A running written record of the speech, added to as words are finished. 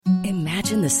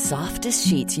Imagine the softest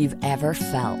sheets you've ever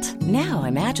felt. Now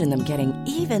imagine them getting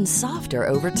even softer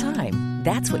over time.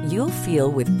 That's what you'll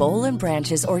feel with Boll and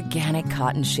Branch's organic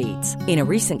cotton sheets. In a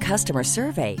recent customer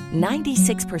survey,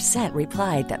 96%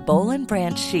 replied that Boll and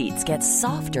Branch sheets get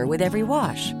softer with every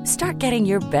wash. Start getting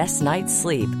your best night's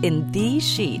sleep in these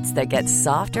sheets that get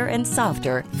softer and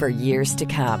softer for years to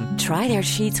come. Try their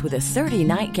sheets with a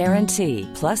 30-night guarantee.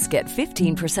 Plus, get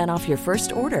 15% off your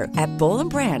first order at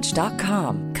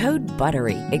bollandbranch.com. Code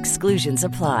BUTTERY. Exclusions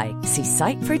apply. See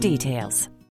site for details.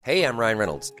 Hey, I'm Ryan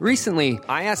Reynolds. Recently,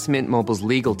 I asked Mint Mobile's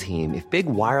legal team if big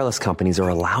wireless companies are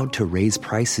allowed to raise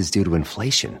prices due to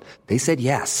inflation. They said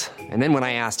yes. And then when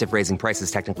I asked if raising prices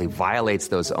technically violates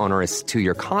those onerous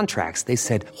two-year contracts, they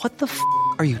said, "What the f***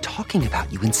 are you talking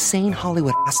about, you insane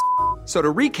Hollywood ass?" So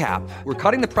to recap, we're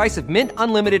cutting the price of Mint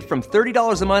Unlimited from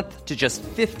 $30 a month to just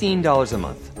 $15 a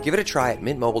month. Give it a try at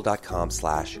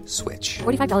mintmobile.com/switch.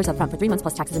 $45 up front for 3 months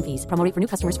plus taxes and fees. Promo rate for new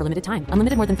customers for limited time.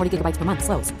 Unlimited more than 40 gigabytes per month.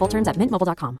 Slows full terms at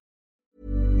mintmobile.com.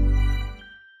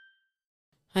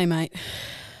 Hey, mate.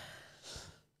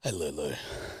 Hey, Lulu.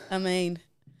 I mean,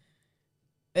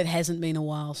 it hasn't been a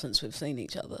while since we've seen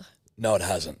each other. No, it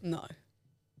hasn't. No.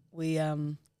 We,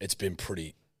 It's been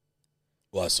pretty...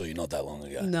 Well, I saw you not that long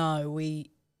ago. No,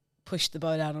 we pushed the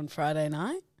boat out on Friday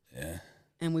night. Yeah.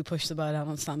 And we pushed the boat out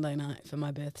on Sunday night for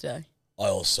my birthday. I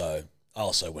also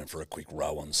went for a quick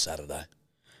row on Saturday.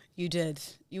 You did.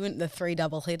 You went the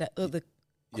double header, the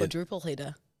quadruple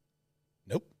header.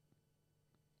 Nope.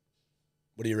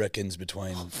 What do you reckon's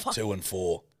between 2 and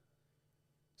 4?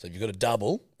 So if you've got a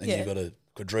double and you've got a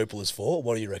quadruple is 4,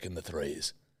 what do you reckon the 3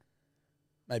 is?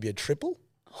 Maybe a triple?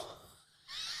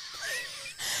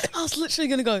 I was literally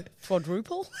going to go,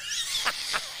 quadruple?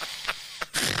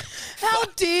 How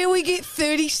dare we get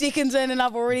 30 seconds in and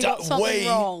I've already got something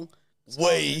wrong?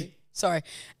 Sorry.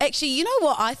 Actually, you know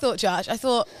what I thought, Josh? I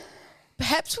thought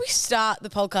perhaps we start the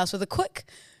podcast with a quick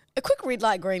red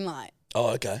light, green light.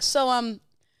 Oh, okay. So,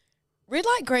 red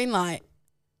light, green light,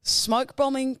 smoke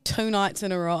bombing 2 nights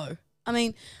in a row. I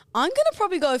mean, I'm going to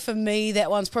probably go for me,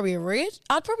 that one's probably a red.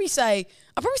 I'd probably say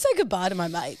goodbye to my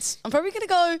mates. I'm probably going to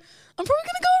go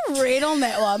red on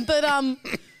that one. But what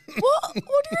do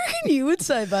you reckon you would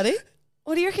say, buddy?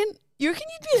 What do you reckon? You reckon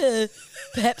you'd be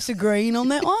perhaps a green on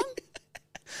that one?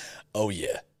 Oh,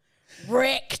 yeah.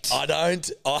 Wrecked. I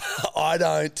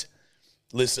don't.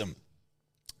 Listen,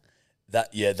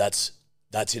 that's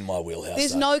in my wheelhouse.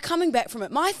 There's no coming back from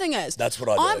it. My thing is, that's what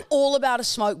I do. I'm all about a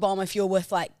smoke bomb if you're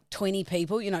with like 20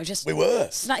 people, just we were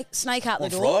snake out the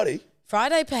door. On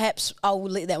Friday, perhaps I'll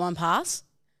let that one pass.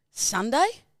 Sunday,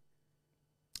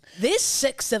 there's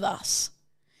 6 of us.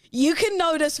 You can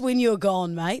notice when you're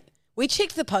gone, mate. We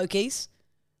checked the pokies.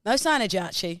 No sign of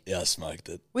Jarchi. Yeah, I smoked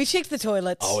it. We checked the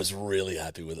toilets. I was really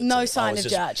happy with it. No sign of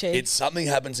Jarchi. It's something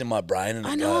happens in my brain and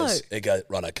it goes,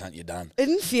 right, I can't, you're done. It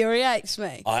infuriates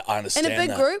me. I understand In a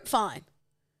big group, fine.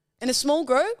 In a small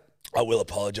group? I will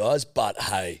apologise, but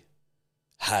hey,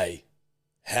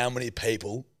 how many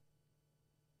people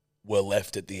were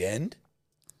left at the end?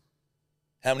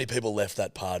 How many people left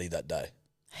that party that day?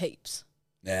 Heaps.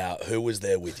 Now, who was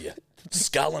there with you?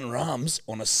 Skull and Rums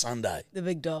on a Sunday. The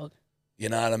big dog. You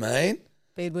know what I mean?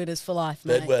 Bedwetters for life,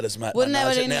 mate. Bedwetters, mate. Wouldn't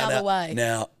have it any other way.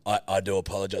 Now, I do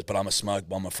apologise, but I'm a smoke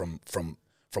bomber from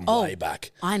way back.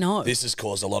 I know. This has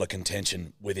caused a lot of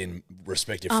contention within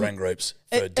respective friend groups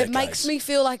for decades. It makes me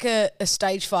feel like a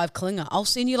stage 5 clinger. I'll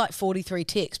send you like 43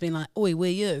 texts being like, oi,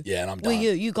 where you? Yeah, and I'm done. Where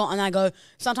you? You gone? And I go,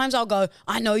 sometimes I'll go,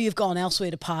 I know you've gone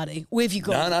elsewhere to party. Where have you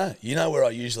gone? No. You know where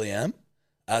I usually am?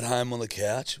 At home on the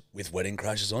couch with Wedding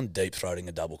Crashers on, deep throating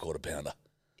a double quarter pounder.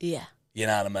 Yeah. You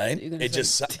know what I mean? It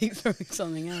just deep throating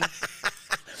something else.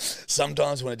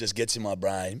 Sometimes when it just gets in my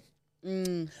brain,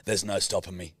 there's no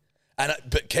stopping me.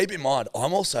 But keep in mind,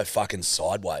 I'm also fucking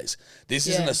sideways. This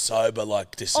isn't a sober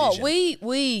decision. Oh,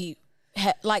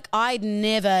 I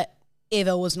never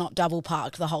ever was not double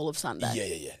parked the whole of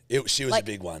Sunday. Yeah. She was a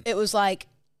big one. It was like,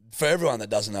 for everyone that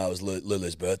doesn't know, it was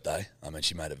Lulu's birthday. I mean,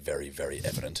 she made it very, very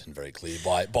evident and very clear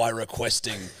by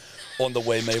requesting on the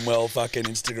We Mean Well fucking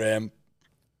Instagram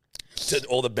to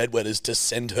all the bedwetters to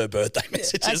send her birthday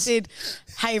messages. I said,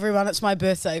 hey everyone, it's my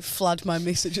birthday. Flood my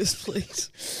messages,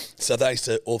 please. So thanks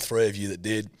to all 3 of you that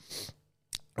did.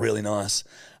 Really nice.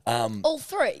 All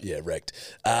 3? Yeah, wrecked.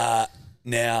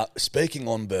 Now, speaking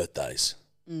on birthdays,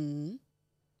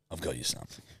 I've got you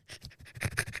something.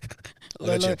 I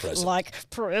got you a present. Like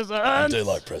presents. I do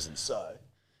like presents. So,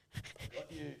 I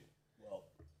got you,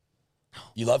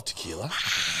 you love tequila.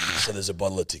 So there's a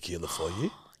bottle of tequila for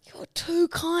you. You're too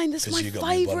kind. This is my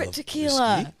favourite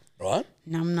tequila. Whiskey, right?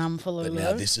 Num for Lulu. But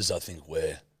now this is, I think,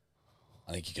 where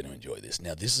I think you're going to enjoy this.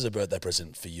 Now, this is a birthday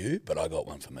present for you, but I got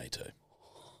one for me too.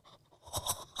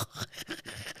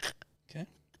 Okay,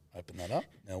 open that up.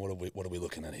 Now, what are we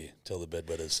looking at here? Tell the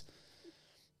bedwetters.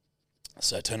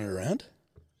 So turn it around.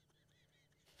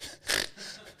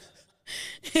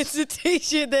 It's a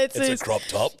T-shirt that says... It's a crop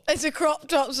top. It's a crop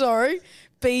top, sorry.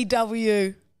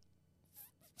 BW4L,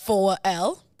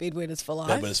 Bedwetters for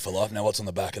Life. Bedwetters for life. Now, what's on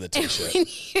the back of the T-shirt? When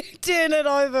you turn it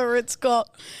over, it's got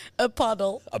a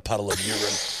puddle. A puddle of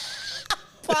urine.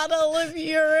 Puddle of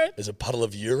urine. There's a puddle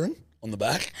of urine on the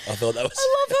back. I thought that was...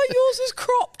 I love how yours is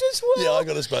cropped as well. Yeah, I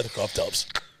got us both crop tops.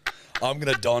 I'm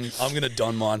gonna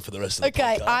don mine for the rest of the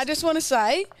podcast. Okay, I just want to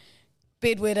say,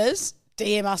 Bedwetters,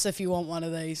 DM us if you want one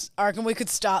of these. I reckon we could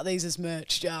start these as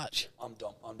merch, Jarch. I'm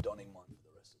donning mine for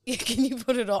the rest of Yeah, can you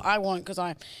put it on? I won't because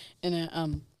I'm in a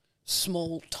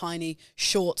small, tiny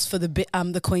shorts for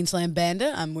the Queensland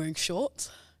Bandit. I'm wearing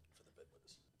shorts.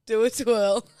 Do a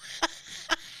twirl.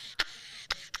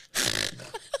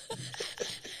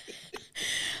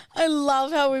 I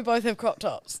love how we both have crop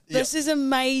tops. Yep. This is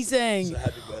amazing. So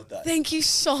happy birthday. Thank you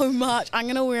so much. I'm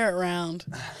going to wear it around.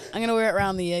 I'm going to wear it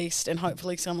around the east and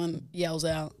hopefully someone yells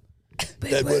out,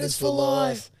 Bedwetters for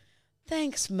life.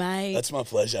 Thanks, mate. That's my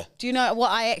pleasure. Do you know what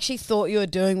I actually thought you were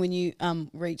doing when you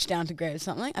reached down to grab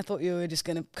something? I thought you were just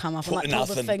going to come up and like pull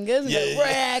the nothing. fingers and Yeah, go,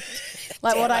 yeah. wrecked.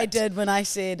 Like what I did when I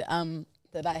said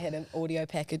that I had an audio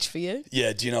package for you.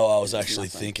 Yeah, do you know I was actually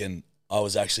thinking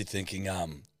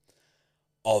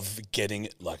of getting,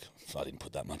 like, I didn't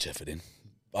put that much effort in.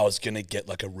 I was going to get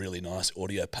like a really nice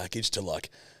audio package to like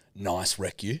nice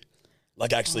wreck you.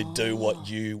 Like actually do what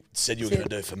you said you were going to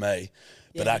do for me,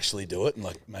 but actually do it and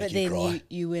like make But you then cry.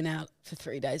 you went out for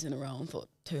 3 days in a row and thought,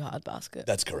 too hard basket.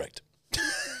 That's correct.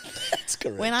 That's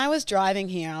correct. When I was driving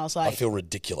here, I was I like, feel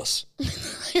ridiculous.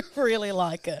 I really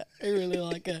like it. I really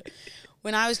like it.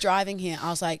 When I was driving here, I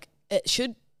was like, it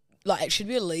should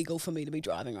be illegal for me to be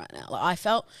driving right now. Like I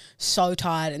felt so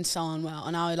tired and so unwell,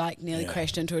 and I like nearly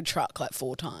crashed into a truck like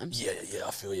 4 times. Yeah,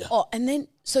 I feel you. Oh, and then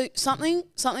so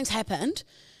something's happened.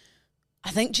 I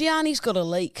think Gianni's got a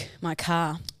leak, my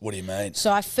car. What do you mean?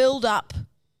 So I filled up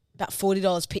about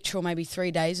 $40 petrol maybe 3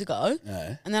 days ago,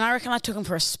 Yeah. and then I reckon I took him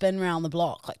for a spin round the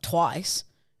block like twice,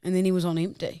 and then he was on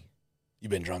empty. You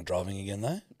been drunk driving again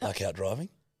though? Blackout driving?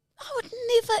 I would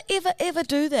never, ever, ever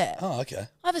do that. Oh, okay.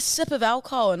 I have a sip of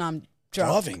alcohol and I'm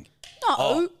drunk. Driving? No.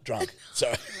 Oh, drunk.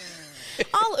 Sorry.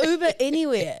 I'll Uber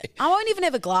anywhere. I won't even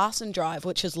have a glass and drive,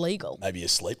 which is legal. Maybe you're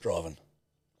sleep driving.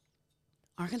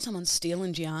 I reckon someone's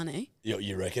stealing Gianni.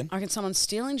 You reckon? I reckon someone's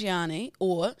stealing Gianni,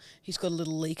 or he's got a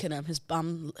little leak in him. His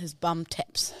bum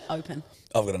taps open.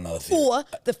 I've got another theory. Or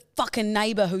the fucking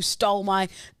neighbour who stole my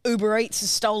Uber Eats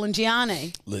has stolen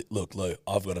Gianni. Look, Lou,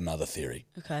 I've got another theory.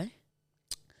 Okay.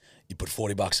 You put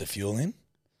 $40 of fuel in.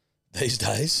 These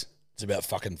days, it's about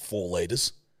fucking 4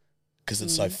 litres because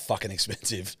it's so fucking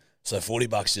expensive. So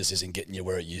 $40 just isn't getting you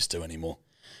where it used to anymore.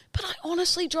 But I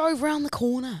honestly drove round the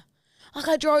corner. Like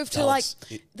I drove to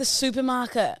the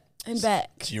supermarket and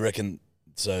back. So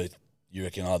you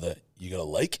reckon either you got a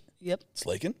leak, Yep. it's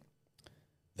leaking,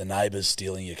 the neighbour's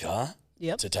stealing your car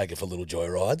Yep. to take it for little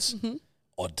joyrides,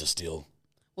 odd to steal.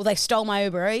 Well, they stole my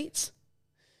Uber Eats.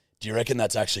 Do you reckon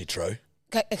that's actually true?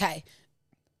 Okay.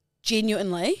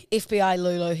 Genuinely, FBI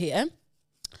Lulu here.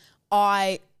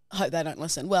 I hope they don't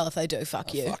listen. Well, if they do,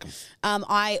 fuck you. Fuck 'em.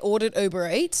 I ordered Uber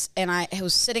Eats and I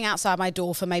was sitting outside my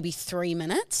door for maybe 3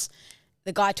 minutes.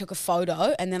 The guy took a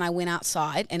photo and then I went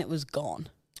outside and it was gone.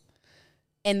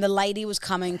 And the lady was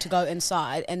coming to go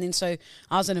inside, and then so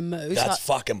I was in a mood. That's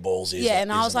fucking ballsy. Yeah,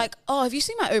 and I was isn't it? like, oh, have you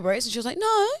seen my Uber Eats? And she was like,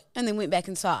 no. And then went back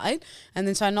inside. And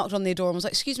then so I knocked on their door and was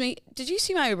like, excuse me, did you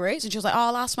see my Uber Eats? And she was like, oh,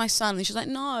 I'll ask my son. And she was like,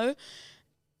 no.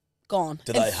 Gone.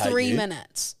 Did in they hate 3 you?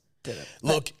 minutes. Did it.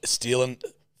 Look, stealing,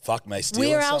 fuck me, stealing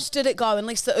Where else something. did it go?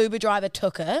 Unless the Uber driver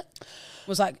took it,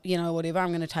 was like, you know, whatever, I'm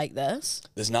going to take this.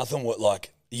 There's nothing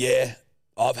yeah,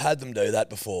 I've had them do that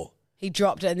before. He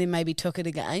dropped it and then maybe took it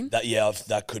again.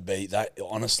 That could be,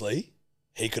 honestly,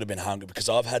 he could have been hungry because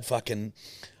I've had them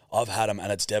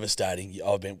and it's devastating.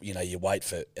 You wait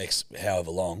for X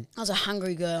however long I was a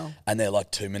hungry girl. and they're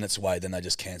like 2 minutes away, then they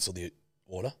just cancel the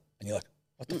order and you're like,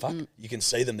 what the fuck? You can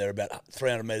see them, they're about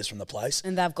 300 metres from the place.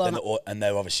 And they've gone and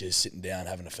they're obviously sitting down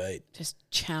having a feed. just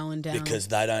chowing down Because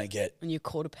they don't get, on your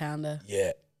quarter pounder.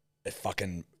 it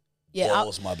fucking Yeah,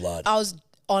 boils my blood. I was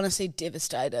honestly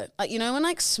devastated. Like, you know, when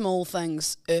like small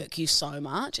things irk you so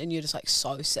much and you're just like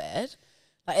so sad,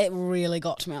 like it really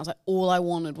got to me. I was like, all I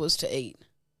wanted was to eat.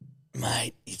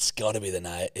 Mate, it's got to be the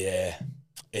night. Yeah.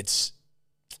 It's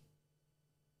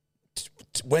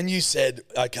when you said,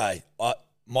 okay,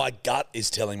 my gut is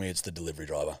telling me it's the delivery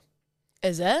driver.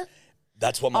 Is it?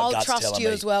 That's what my I'll gut's trust telling you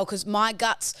me. as well because my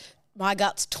gut's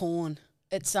torn.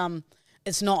 It's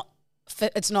not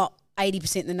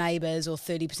 80% the neighbours or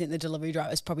 30% the delivery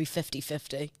driver. It's probably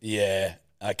 50-50. Yeah.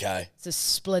 Okay. It's a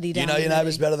splitty down. You know your the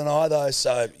neighbours middle. better than I though.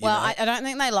 So I don't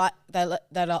think they like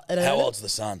that. How old's the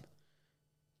son?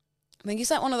 I think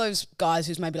he's like one of those guys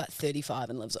who's maybe like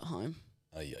 35 and lives at home.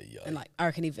 And like I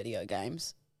reckon he video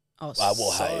games. Oh, well,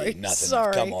 sorry. hey, nothing.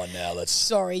 Sorry. Come on now, let's.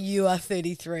 Sorry, you are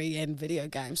 33 and video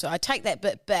games. So I take that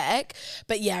bit back.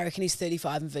 But yeah, I reckon he's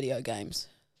 35 in video games.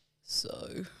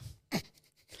 So.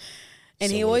 And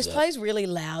So he what always is that? plays really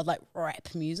loud, like rap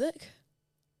music.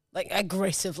 Like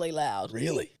aggressively loud.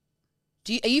 Really?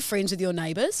 Are you friends with your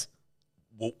neighbours?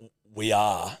 Well, we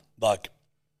are. Like,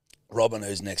 Robin,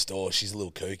 who's next door, she's a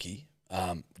little kooky.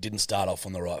 Didn't start off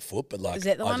on the right foot, but like. Is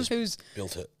that the I one just whose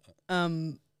built it?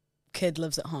 kid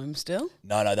lives at home still?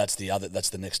 No, that's the other. That's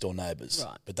the next door neighbours.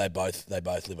 Right. But they both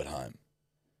live at home.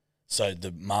 So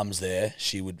the mum's there.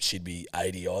 She'd be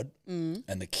 80 odd, and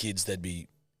the kids they'd be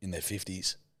in their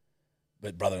 50s.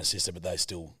 But brother and sister, but they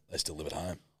still live at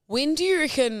home. When do you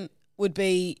reckon would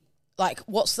be, like,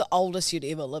 what's the oldest you'd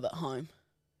ever live at home?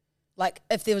 Like,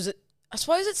 if there was I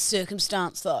suppose it's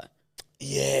circumstance, though.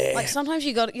 Yeah. Like, sometimes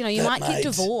you got, you That might get mate.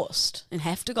 divorced and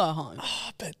have to go home. Oh,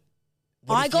 but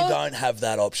what if you don't have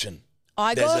that option?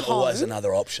 I There's go home. always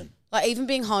another option. Like, even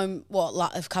being home,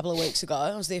 like a couple of weeks ago,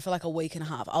 I was there for like a week and a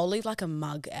half. I'll leave like a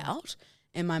mug out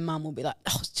and my mum will be like,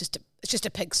 oh, it's just a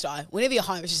pigsty. Whenever you're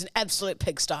home, it's just an absolute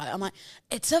pigsty. I'm like,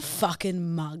 it's a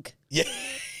fucking mug. Yeah.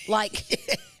 Like,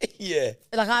 Yeah.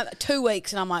 like I have 2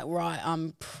 weeks and I'm like, right,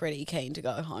 I'm pretty keen to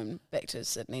go home back to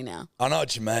Sydney now. I know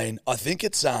what you mean. I think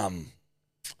it's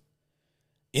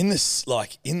in the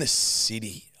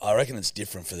city. I reckon it's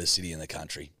different for the city and the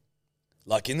country.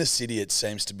 Like in the city, it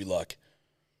seems to be like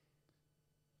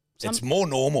it's more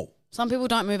normal. Some people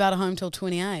don't move out of home till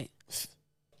 28.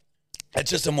 It's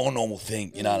just a more normal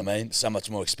thing. You know what I mean? So much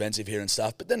more expensive here and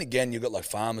stuff. But then again, you've got like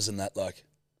farmers and that like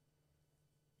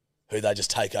who they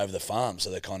just take over the farm, so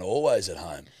they're kind of always at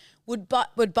home. Would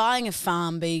buying a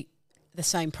farm be the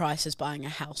same price as buying a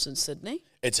house in Sydney?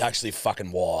 It's actually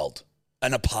fucking wild.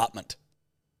 An apartment.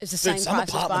 It's the same Dude,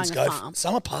 price as buying a farm.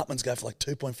 some apartments go for like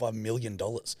 $2.5 million.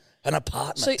 An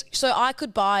apartment. So I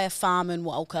could buy a farm in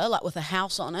Walker, like with a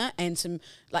house on it, and some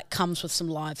like comes with some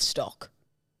livestock.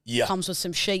 Yeah, Comes with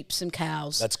some sheep, some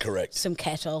cows. that's correct. Some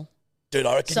cattle, Dude,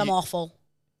 I reckon some offal.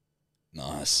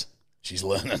 Nice. She's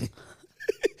learning.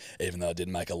 Even though it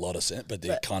didn't make a lot of sense, but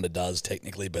it kind of does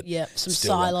technically. But Yep, some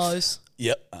still wrong. silos.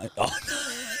 Yep.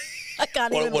 I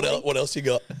can't even. What else you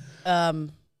got?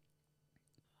 Um,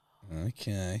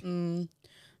 Okay.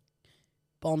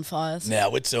 bonfires. Now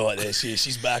we're to it. There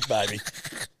she's back, baby.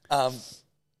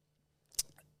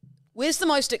 Where's the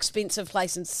most expensive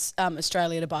place in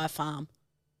Australia to buy a farm?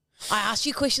 I ask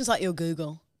you questions like your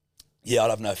Google. Yeah, I'd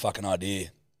have no fucking idea.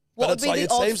 What But would it's be like the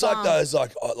it odd seems farm? like those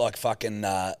like fucking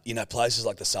places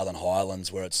like the Southern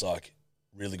Highlands where it's like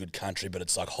really good country, but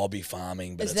it's like hobby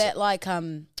farming. But Is it's that like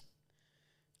Hunter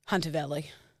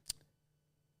Valley?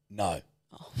 no.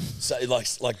 So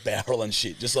like Barrel and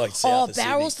shit, just like Oh, south of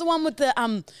Barrel's Sydney. the one with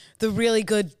the really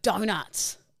good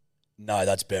donuts. No,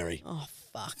 that's Berry. Oh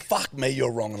fuck. Fuck me,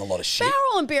 you're wrong on a lot of shit.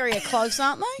 Barrel and Berry are close,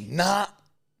 aren't they? Nah,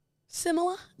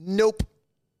 Similar nope.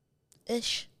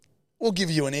 ish. We'll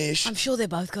give you an ish. I'm sure they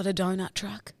both got a donut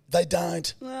truck. They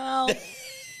don't. Well,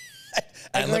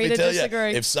 And let Agree me to tell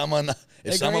disagree. you, if someone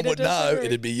Agree to would know, disagree.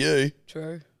 it'd be you.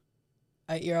 true.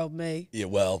 8-year-old me Yeah,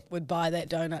 well, would buy that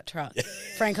donut truck.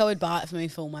 Franco would buy it for me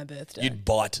for my birthday. you'd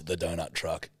bite the donut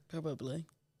truck. Probably.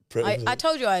 Probably. I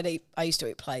told you I used to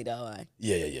eat Play-Doh, eh?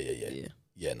 Yeah.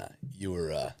 Yeah, no,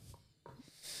 you're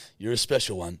a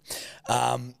special one.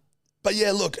 But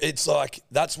yeah, look, it's like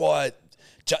that's why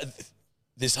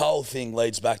this whole thing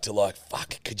leads back to like,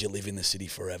 fuck, could you live in the city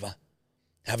forever,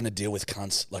 having to deal with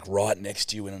cunts like right next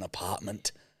to you in an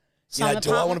apartment? Some Do I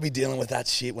apartment- want to be dealing with that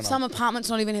shit when Some I'm apartments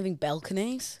not even having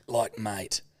balconies. like,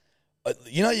 mate?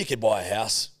 You could buy a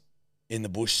house in the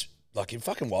bush, like in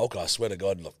fucking Walker. I swear to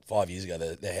God, like 5 years ago,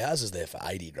 the houses there for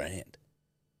 $80,000.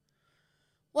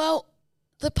 Well,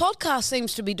 the podcast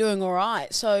seems to be doing all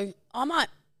right, so I might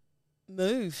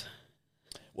move.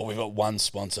 Well, we've got one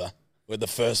sponsor. We're the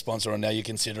first sponsor, and now you're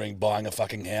considering buying a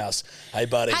fucking house. Hey,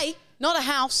 buddy. Hey, not a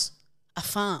house, a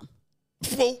farm.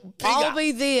 Well, bigger. I'll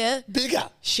be there bigger.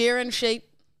 shearing sheep,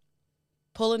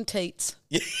 pulling teats,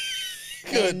 Yeah.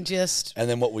 Good. and just And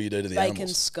then what will you do to the baking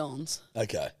animals? scones.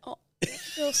 Okay. Oh,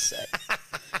 you're sick.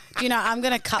 Do you know, I'm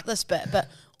going to cut this bit, but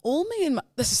all me and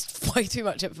this is way too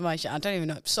much information. I don't even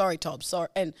know. Sorry, Todd. Sorry.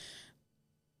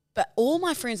 But all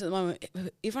my friends at the moment,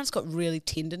 everyone's got really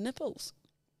tender nipples.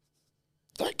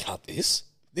 Don't cut this.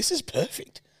 This is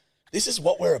perfect. This is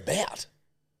what we're about.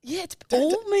 Yeah, it's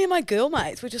all me and my girl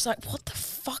mates. We're just like, what the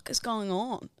fuck is going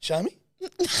on? Show me.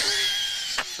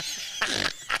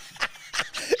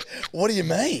 What do you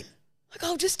mean? Like,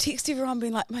 I'll just text everyone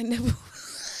being like, my nipple.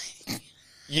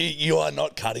 You are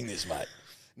not cutting this, mate.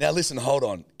 Now listen, hold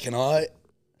on. Can I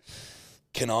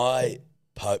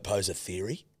pose a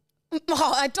theory?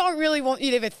 Oh, I don't really want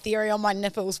you to have a theory on my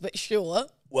nipples, but sure.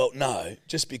 Well, no,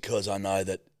 just because I know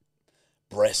that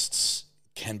breasts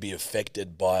can be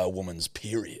affected by a woman's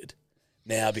period.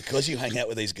 Now, because you hang out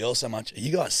with these girls so much, are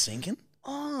you guys sinking?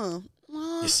 Oh,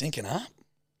 You're sinking up?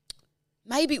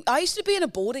 maybe. I used to be in a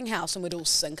boarding house and we'd all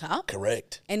sync up.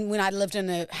 Correct. And when I lived in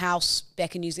a house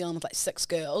back in New Zealand with like 6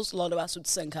 girls, a lot of us would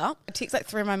sync up. I text like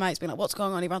 3 of my mates being like, what's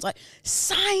going on? Everyone's like,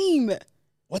 same.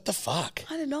 What the fuck?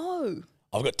 I don't know.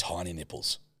 I've got tiny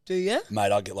nipples. Do you?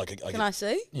 Mate, I get like a... Can I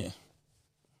see? Yeah.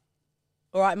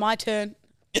 All right, my turn.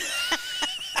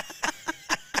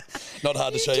 Not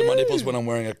hard to show you my nipples when I'm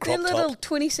wearing a They're crop little top.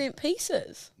 20-cent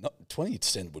pieces. Not 20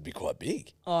 cent would be quite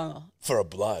big Oh, for a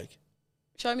bloke.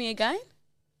 show me again.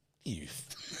 You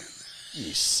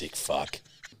sick fuck.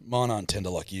 Mine aren't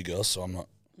tender like you girls, so I'm not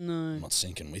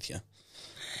syncing with you.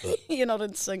 You're not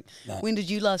in sync. No. When did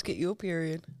you last get your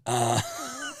period?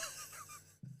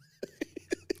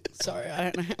 Sorry,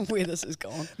 I don't know where this is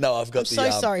going. No, I've got I'm so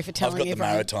sorry for telling I've got everyone.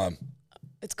 the maritime.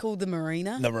 It's called the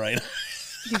Marina. The marina.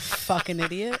 You fucking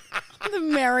idiot. The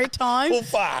maritime. Well,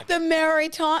 fuck. The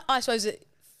maritime. I suppose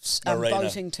it's a Marina.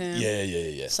 boating term.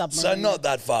 Yeah. So Submarina. not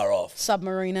that far off.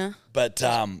 Submarina. But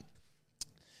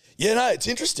yeah, no, it's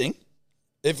interesting.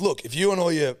 If you and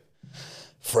all your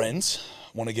friends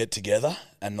want to get together,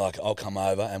 and like I'll come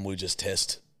over and we'll just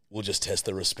test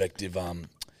the respective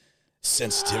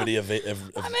sensitivity of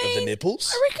the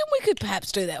nipples. I reckon we could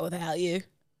perhaps do that without you.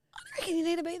 I reckon you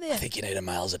need to be there. I think you need a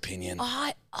male's opinion.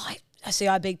 I see.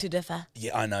 I beg to differ.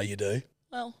 Yeah, I know you do.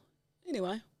 Well,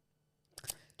 anyway,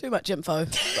 too much info.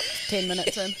 10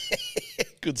 minutes in.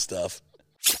 Good stuff.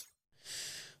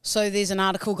 So there's an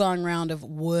article going around of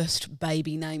worst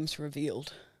baby names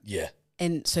revealed, Yeah.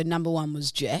 and so number 1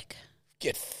 was Jack.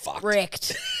 Get fucked.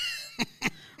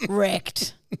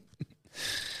 Wrecked.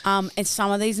 And some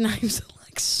of these names are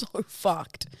like so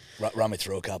fucked. Run me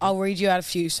through a couple. I'll read you out a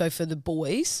few. So for the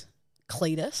boys,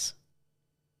 Cletus.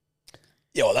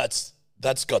 Yeah, well,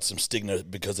 that's got some stigma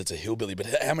because it's a hillbilly. But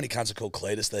how many cunts are called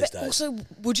Cletus these But days? also,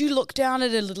 would you look down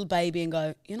at a little baby and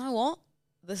go, you know what?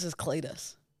 This is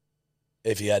Cletus.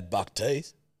 If he had buck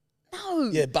teeth. No.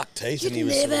 Yeah, buck teeth. You'd and he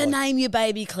was never sort of like, name your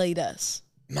baby Cletus.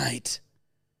 mate,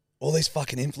 all these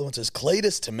fucking influencers.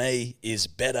 Cletus, to me, is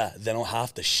better than all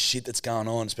half the shit that's going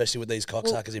on, especially with these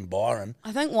cocksuckers in Byron.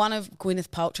 I think one of Gwyneth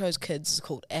Paltrow's kids is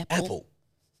called Apple. Apple.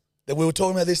 We were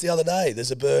talking about this the other day.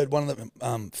 There's a bird, one of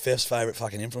the Fef's favourite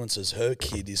fucking influencers, her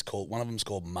kid is called, one of them's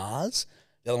called Mars,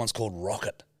 the other one's called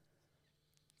Rocket.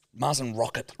 Mars and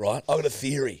Rocket, right? I've got a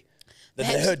theory that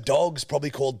her dog's probably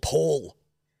called Paul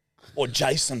or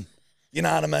Jason. You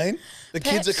know what I mean? The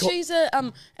kids are Perhaps called... she's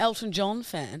a Elton John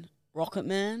fan. Rocket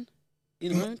Man,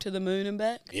 you know, to the moon and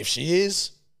back. If she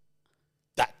is,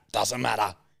 that doesn't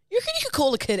matter. You reckon you could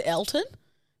call a kid Elton?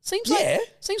 Seems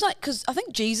like because I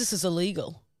think Jesus is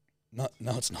illegal. No,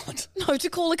 it's not. No, to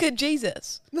call a kid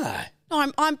Jesus. No.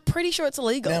 No, I'm pretty sure it's You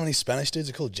illegal. know how many Spanish dudes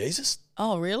are called Jesus?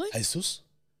 Oh, really? Jesus?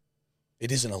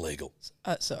 It isn't illegal.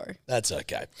 Sorry. That's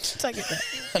okay. Take it back.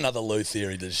 Another Lou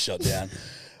theory that's shut down.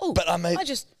 Oh, But I mean...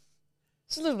 it's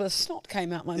a little bit of snot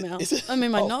came out my mouth. Is it? I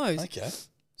mean, my Oh, nose. Okay.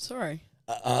 Sorry.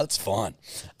 That's fine.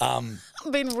 I've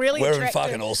been really We're in attractive.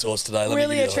 fucking all sorts today. Let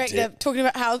Really me give you a hot attractive. tip. Talking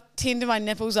about how tender my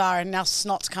nipples are and now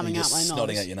snot's coming You're out my just nose.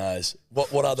 snotting at your nose.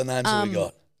 What other names have we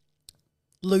got?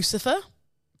 Lucifer.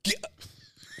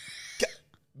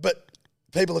 But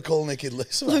people are calling their kid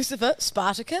Lucifer. Lucifer.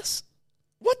 Spartacus.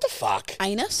 What the fuck?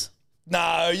 Anus.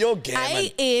 No, you're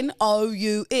gammon.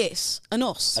 Anous.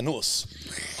 Anus. Anus.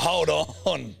 Hold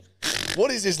on.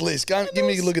 What is this list? Give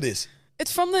me a look at this.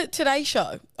 It's from the Today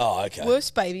Show. Oh, okay.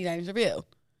 Worst baby names revealed.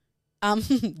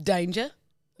 Danger.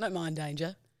 Don't mind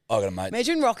Danger. I got a mate.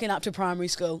 Imagine rocking up to primary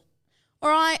school.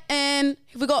 All right, and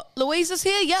have we got Louisa's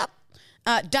here?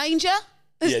 Yep. Danger.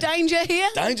 Is Yeah. Danger here?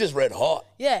 Danger's red hot.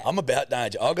 Yeah. I'm about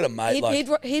danger. I got a mate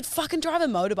He'd fucking drive a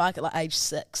motorbike at like age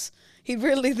 6. He'd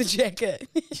wear a leather jacket.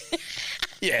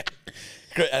 Yeah.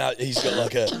 Great. And he's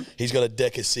got a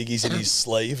deck of ciggies in his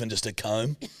sleeve and just a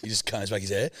comb. He just combs back his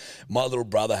hair. My little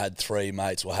brother had 3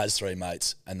 mates, has 3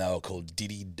 mates, and they were called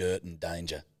Diddy, Dirt, and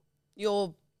Danger.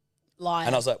 You're lying.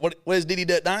 And I was like, where's Diddy,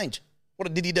 Dirt, Danger? What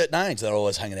are Diddy, Dirt, Danger? They're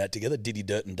always hanging out together, Diddy,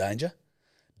 Dirt, and Danger.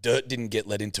 Dirt didn't get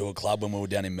let into a club when we were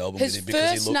down in Melbourne His with him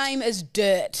because first he looked... name is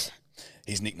Dirt.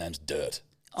 his nickname's Dirt.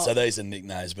 So these are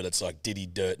nicknames, but it's like Diddy,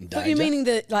 Dirt, and Danger. But you're meaning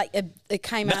that like it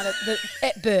came out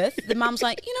at birth. The mum's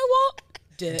like, you know what?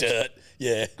 Dirt. Dirt,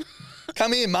 yeah.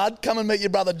 Come here, Mud. Come and meet your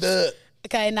brother, Dirt.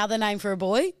 Okay, another name for a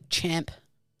boy, Champ.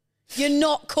 You're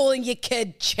not calling your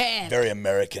kid Champ. Very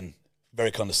American,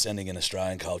 very condescending in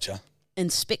Australian culture.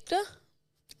 Inspector.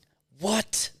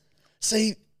 What?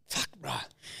 See, fuck, right.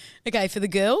 Okay, for the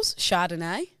girls,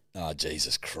 Chardonnay. Oh,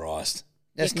 Jesus Christ.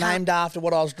 It's named after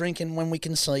what I was drinking when we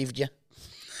conceived you.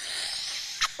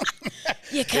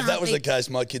 You can't If that was be- the case,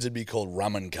 my kids would be called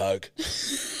Rum and Coke.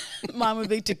 Mine would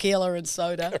be tequila and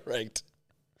soda. Correct.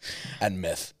 And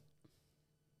meth.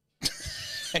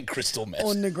 And crystal meth.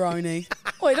 Or Negroni.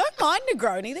 Oh, I don't mind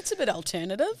Negroni. That's a bit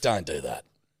alternative. Don't do that.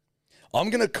 I'm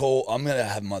going to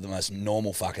have the most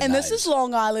normal fucking And names. this is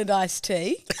Long Island iced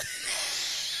tea.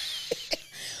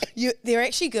 There are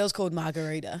actually girls called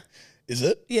Margarita. Is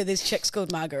it? Yeah, there's chicks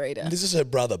called Margarita. This is her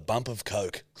brother, Bump of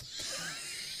Coke.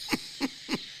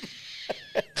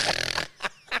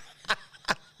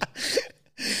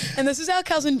 And this is our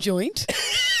cousin Joint.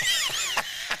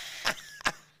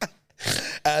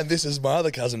 And this is my other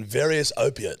cousin, Various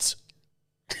Opiates.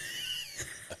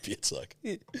 Opiates, like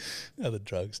other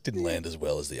drugs. Didn't land as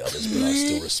well as the others, but I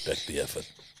still respect the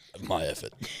effort. My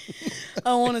effort.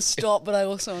 I want to stop, but I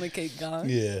also want to keep going.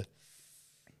 Yeah.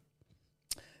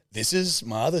 This is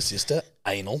my other sister,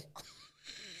 Anal.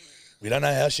 We don't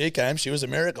know how she came. She was a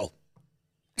miracle.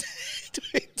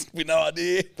 We no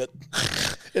idea, but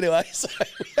anyway, so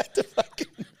we had to fucking...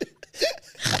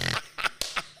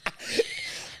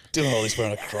 Doing all this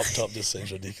wearing a crop top just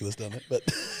seems ridiculous, doesn't it? But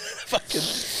fucking...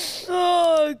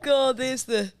 Oh, God, there's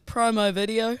the promo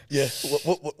video. Yeah,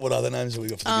 what other names have we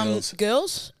got for the girls?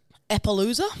 Girls,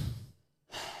 Appaloosa.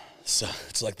 So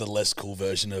it's like the less cool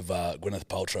version of Gwyneth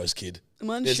Paltrow's kid.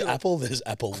 Mine's There's short. Apple, there's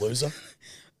Apple Loser.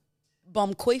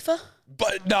 Bomb Queefer.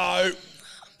 But no,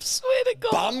 Swear to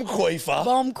God. Bum Queefer.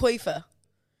 Bomb Queefer.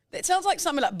 That sounds like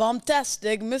something like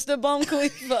Bombtastic, Mr. Bomb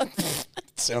Queefer.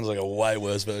 Sounds like a way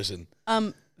worse version.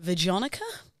 Vajonica?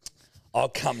 Oh,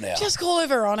 come now. Just call her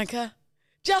Veronica.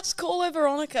 Just call her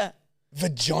Veronica.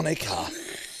 Vajonica.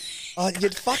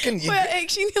 You'd We're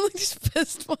actually nearly just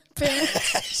pissed my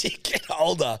parents. as you get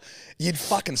older, you'd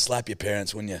fucking slap your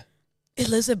parents, wouldn't you?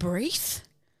 Elizabeth?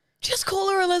 Just call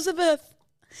her Elizabeth.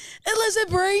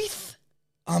 Elizabeth.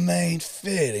 I mean,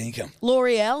 fair income.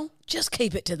 L'Oreal? Just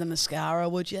keep it to the mascara,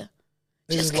 would you?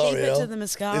 This Just is keep it L'Oreal. to the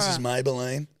mascara. This is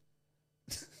Maybelline.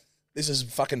 This is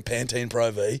fucking Pantene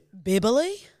Pro V.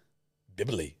 Bibbly?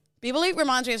 Bibbly. Bibbly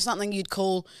reminds me of something you'd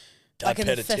call like in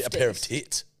the 50s. A pair of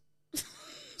tits.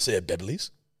 See her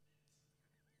Beverleys?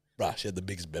 Right, she had the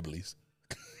biggest Beverleys.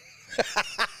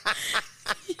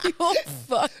 You're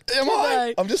fucked. Am I?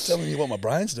 today. I'm just telling you what my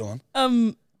brain's doing.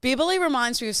 Bibbly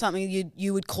reminds me of something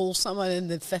you would call someone in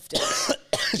the 50s.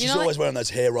 She's know, always like- wearing those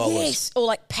hair rollers. Yes, or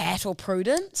like Pat or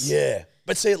Prudence. Yeah.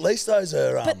 But see, at least those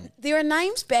are... But there are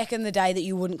names back in the day that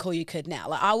you wouldn't call your kid now.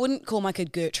 Like I wouldn't call my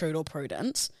kid Gertrude or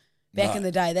Prudence. Back No. in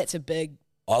the day, that's a big...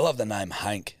 I love the name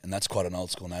Hank, and that's quite an old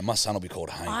school name. My son will be called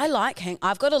Hank. I like Hank.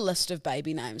 I've got a list of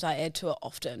baby names I add to it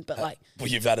often, but like... Well,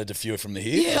 you've added a few from the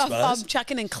here, Yeah, I suppose. I'm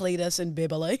chucking in Cletus and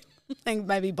Bibbly. And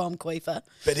maybe Bomb Queefer.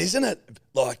 But isn't it,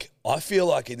 like, I feel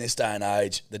like in this day and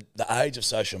age, the age of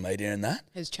social media and that,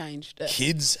 Has changed it.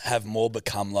 kids have more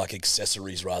become like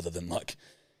accessories rather than like,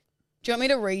 Do you want me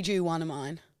to read you one of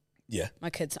mine? yeah. My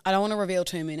kids. I don't want to reveal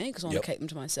too many because I want Yep. to keep them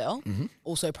to myself.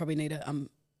 Also, probably need a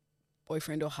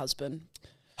boyfriend or husband.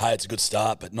 Hey, it's a good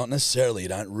start, but not necessarily. You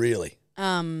don't really.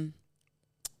 I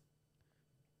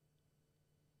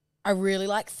really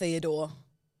like Theodore,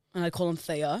 and I call him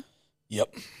Theo.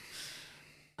 Yep.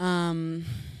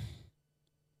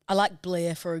 I like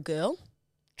Blair for a girl,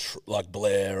 Like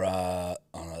Blair, oh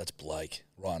no, that's Blake.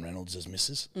 Ryan Reynolds as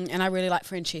Mrs. and I really like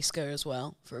Francesca as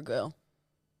well for a girl.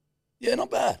 Yeah, not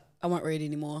bad. I won't read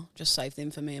any more. Just save them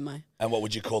for me and my And what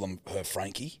would you call them? Her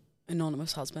Frankie?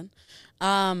 anonymous husband. We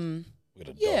got a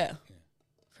dog. Yeah,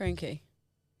 Frankie.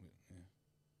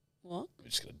 What? We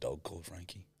just got a dog called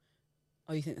Frankie.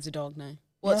 Oh, you think it's a dog name?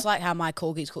 Well, it's like how my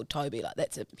corgi's called Toby. Like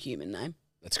that's a human name.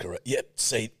 That's correct. Yep.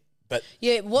 See, but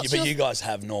Yeah. What's but your you guys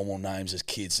have normal names as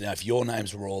kids. Now, if your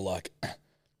names were all like,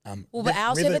 Well, but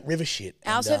ours river, have river shit.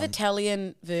 Ours and, have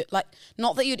Italian, like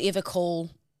not that you'd ever call,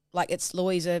 like it's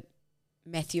Louisa,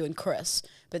 Matthew, and Chris,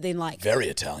 but then like very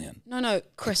Italian. no,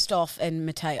 Christoph and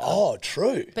Matteo. Oh,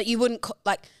 true. But you wouldn't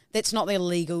like that's not the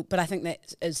illegal. But I think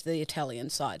that is the Italian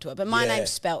side to it. But my Yeah. name's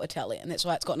spelt Italian. That's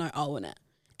why it's got no O in it.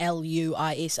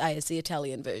 Luisa is the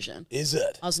Italian version. Is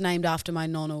it? I was named after my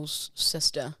nonnel's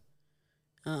sister.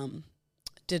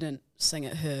 Didn't sing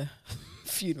at her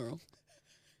funeral.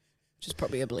 which is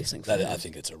probably a blessing for That, him. I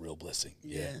think it's a real blessing.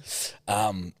 Yeah.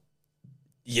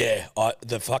 Yeah.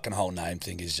 The fucking whole name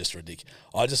thing is just ridiculous.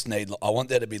 I want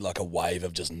there to be like a wave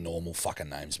of just normal fucking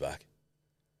names back.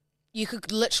 You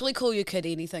could literally call your kid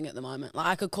anything at the moment. Like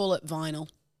I could call it vinyl.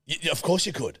 Of course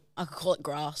you could. I could call it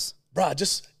grass. Bruh,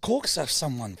 just call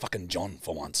someone fucking John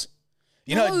for once.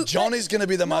 You No, know, John but- is going to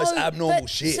be the most No, abnormal but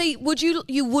shit. See,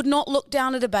 you would not look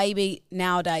down at a baby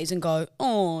nowadays and go,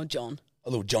 "Oh, John." A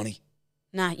little Johnny.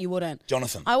 Nah, you wouldn't.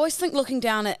 Jonathan. I always think looking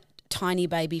down at tiny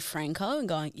baby Franco and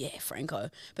going, "Yeah, Franco,"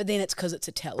 but then it's because it's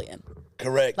Italian.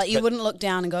 Correct. Like you But wouldn't look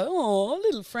down and go, "Oh,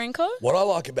 little Franco." what I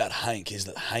like about Hank is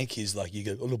that Hank is like, you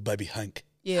go, "Oh, little baby Hank."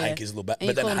 Yeah. Hank is a little baby. And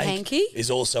you But then call him Hank Hanky?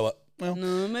 is also a, well.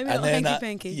 No, maybe and not then,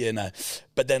 hanky-panky. Yeah, no.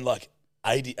 But then like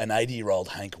an 80-year-old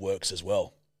Hank works as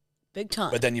well. Big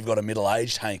time. But then you've got a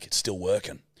middle-aged Hank. It's still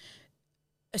working.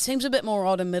 It seems a bit more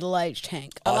odd a middle-aged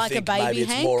Hank. I like think a baby maybe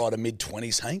Hank. it's more on a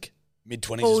mid-20s Hank.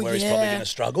 Mid-20s Oh, is where he's probably yeah. going to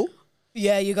struggle.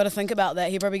 Yeah, you got to think about that.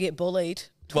 He'd probably get bullied.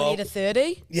 20 Well- to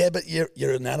 30. Yeah, but you're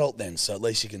an adult then, so at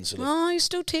least you can sort of... Oh, you're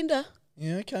still tender,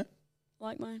 Yeah, okay.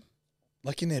 like mine.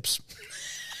 Like your nips.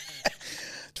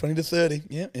 20 to 30,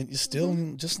 yeah, and you're still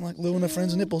just like Lou and her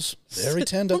friend's nipples. Very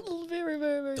tender. Very,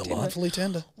 very, very tender. Delightfully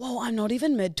tender. Whoa, I'm not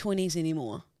even mid-20s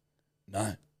anymore.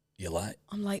 No, you're late.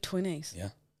 I'm late 20s. Yeah.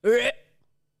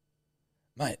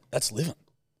 Mate, that's living.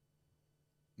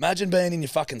 Imagine being in your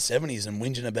fucking 70s and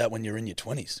whinging about when you're in your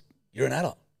 20s. You're an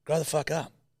adult. Grow the fuck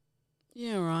up.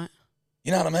 Yeah, right.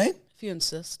 You know what I mean? If you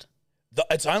insist.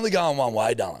 It's only going one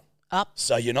way, darling. Up.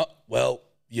 So you're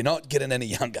not getting any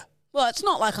younger. Well, it's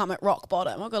not like I'm at rock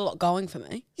bottom. I've got a lot going for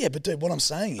me. Yeah, but dude, what I'm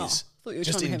saying Oh, is thought you were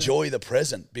just trying to have enjoy the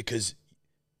present because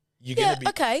you're Yeah, going to be...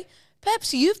 okay.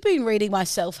 Perhaps you've been reading my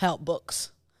self-help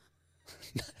books.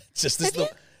 It's just this Have you?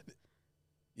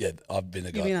 Yeah, I've been a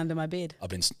You've guy. been under my bed. I've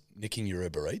been nicking your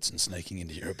Uber Eats and sneaking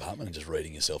into your apartment and just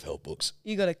reading your self-help books.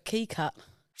 You got a key cut.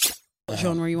 What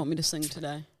genre you want me to sing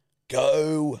today?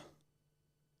 Go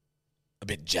a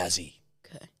bit jazzy.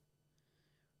 Okay.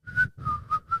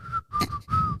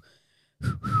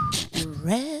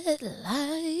 Red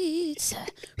lights,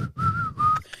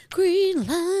 green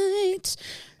lights.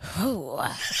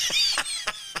 Oh.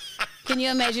 Can you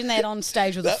imagine that on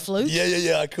stage with a flute?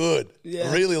 Yeah, I could. Yeah.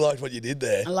 I really liked what you did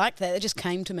there. I like that. It just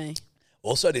came to me.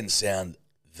 Also didn't sound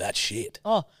that shit.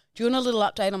 Oh, do you want a little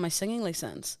update on my singing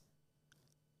lessons?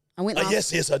 I went.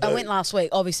 Yes, I do. I went last week.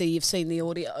 Obviously, you've seen the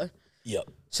audio. Yep.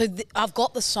 So I've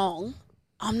got the song.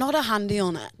 I'm not a hundy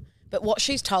on it, but what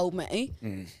she's told me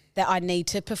that I need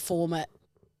to perform it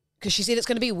because she said it's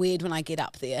going to be weird when I get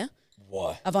up there.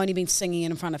 Why? I've only been singing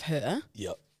in front of her.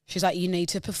 Yep. She's like, you need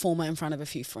to perform it in front of a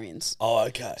few friends. Oh,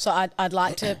 okay. So I'd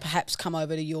like to perhaps come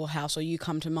over to your house or you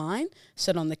come to mine,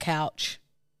 sit on the couch,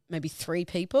 maybe 3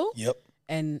 people. Yep.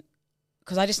 And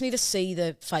because I just need to see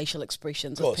the facial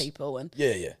expressions of course. people and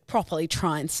Yeah. properly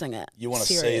try and sing it. You want to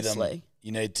see seriously. them.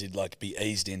 You need to like be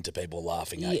eased into people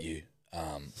laughing at Yeah. you.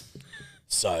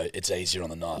 So it's easier on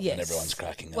the night Yes. when everyone's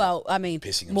cracking up. Well, I mean,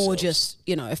 pissing more themselves. just,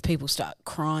 if people start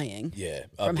crying Yeah.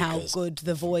 from how because- good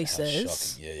the voice how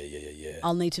is, shocking. Yeah.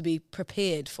 I'll need to be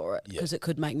prepared for it Yeah. because it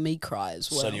could make me cry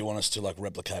as well. So do you want us to like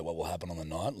replicate what will happen on the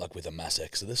night, like with a mass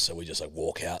exodus? So we just like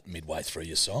walk out midway through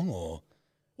your song, or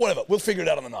whatever. We'll figure it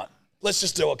out on the night. Let's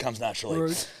just do what comes naturally.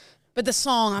 Rude. But the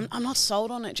song, I'm not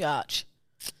sold on it, Jarch.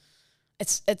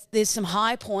 It's there's some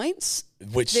high points.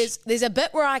 Which There's a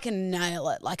bit where I can nail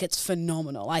it, like it's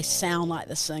phenomenal. I sound like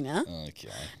the singer. okay,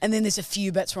 And then there's a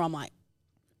few bits where I'm like,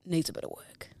 needs a bit of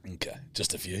work,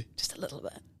 just a few. just a little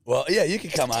bit. Well, yeah, you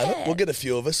can come over. tad. We'll get a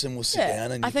few of us and we'll sit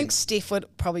down. And I you think can- Steph would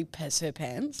probably piss her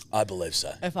pants I believe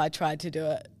so. if I tried to do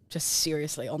it just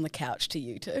seriously on the couch to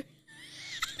you two.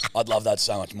 I'd love that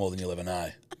so much more than you'll ever know.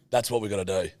 That's what we got to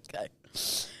do. Okay.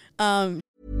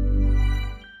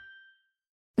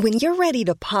 When you're ready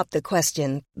to pop the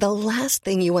question, the last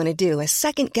thing you want to do is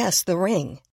second-guess the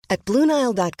ring. At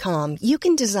BlueNile.com, you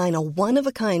can design a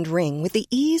one-of-a-kind ring with the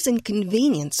ease and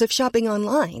convenience of shopping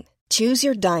online. Choose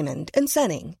your diamond and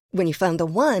setting. When you find the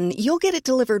one, you'll get it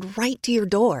delivered right to your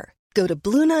door. Go to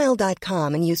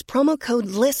BlueNile.com and use promo code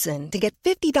LISTEN to get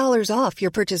 $50 off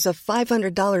your purchase of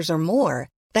 $500 or more.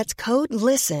 That's code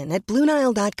LISTEN at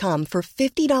BlueNile.com for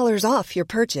 $50 off your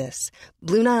purchase.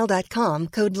 BlueNile.com,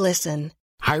 code LISTEN.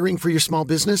 Hiring for your small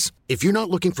business? If you're not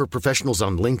looking for professionals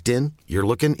on LinkedIn, you're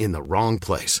looking in the wrong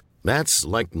place. That's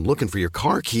like looking for your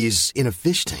car keys in a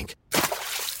fish tank.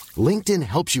 LinkedIn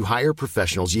helps you hire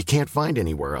professionals you can't find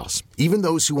anywhere else, even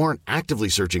those who aren't actively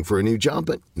searching for a new job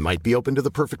but might be open to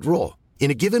the perfect role. In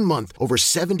a given month, over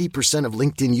 70% of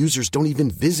LinkedIn users don't even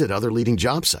visit other leading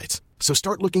job sites. So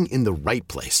start looking in the right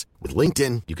place. With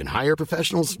LinkedIn, you can hire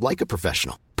professionals like a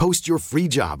professional. Post your free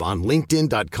job on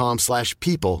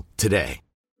linkedin.com/people today.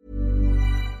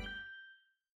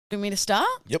 Do you want me to start?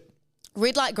 Yep.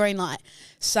 Red light, green light.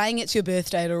 Saying it's your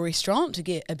birthday at a restaurant to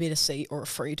get a better seat or a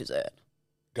free dessert.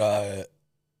 Go,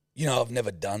 I've never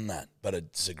done that, but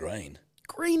it's a green.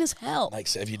 Green as hell.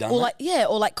 Have you done or that?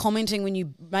 or commenting when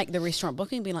you make the restaurant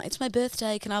booking, being like, it's my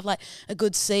birthday, can I have like a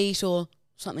good seat or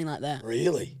something like that.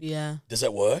 Really? Yeah. Does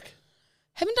that work?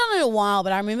 Haven't done it in a while,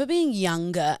 but I remember being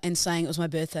younger and saying it was my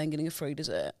birthday and getting a free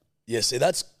dessert. Yeah, see,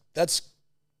 that's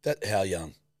how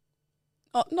young?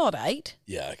 Oh, not 8.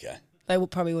 Yeah, okay. They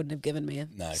probably wouldn't have given me a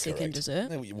second correct. dessert.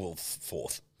 Well,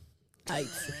 4th.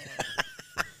 8th.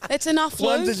 That's enough, Lou.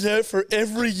 One dessert for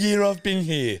every year I've been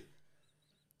here.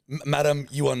 Madam,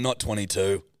 you are not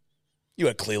 22. You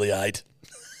are clearly 8.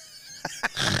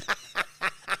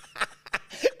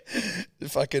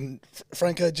 Fucking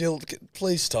Franco, Jill,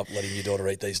 please stop letting your daughter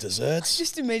eat these desserts.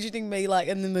 Just imagining me like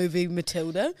in the movie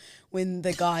Matilda when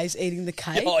the guy's eating the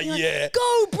cake. Oh, You're like, yeah.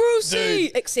 go, Brucey!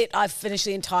 Dude. Except I've finished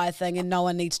the entire thing and no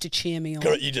one needs to cheer me on.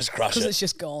 Correct, you just crush it. Because it's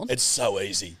just gone. It's so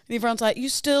easy. And everyone's like, you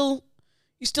still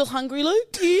hungry, Lou?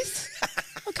 Yes.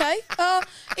 Okay.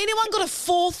 Anyone got a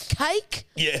 4th cake?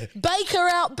 Yeah. Baker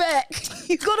out back.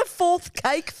 You got a 4th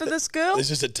cake for this girl? There's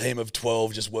just a team of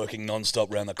 12 just working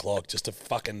non-stop round the clock just to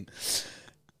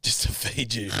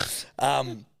feed you.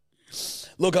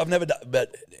 Look, I've never done,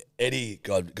 but Eddie,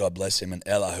 God bless him, and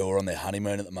Ella, who are on their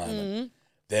honeymoon at the moment,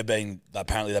 they've been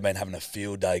having a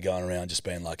field day going around just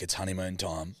being like, it's honeymoon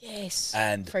time. Yes.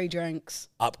 And free drinks.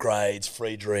 Upgrades,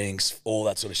 free drinks, all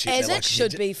that sort of shit. As They're it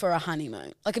should be for a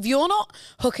honeymoon. Like if you're not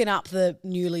hooking up the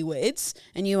newlyweds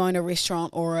and you own a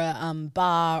restaurant or a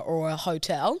bar or a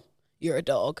hotel, you're a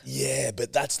dog. Yeah,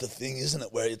 but that's the thing, isn't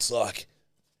it? Where it's like,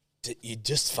 you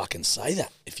just fucking say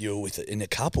that if you're in a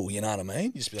couple, you know what I mean?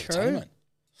 You just be like, True. honeymoon.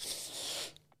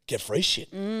 Get free shit.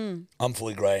 I'm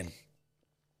fully green.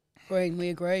 Green, we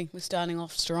agree. We're starting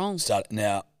off strong.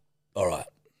 Now, all right.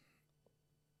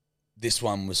 This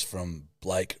one was from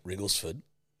Blake Wrigglesford.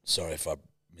 Sorry if I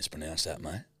mispronounced that,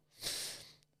 mate.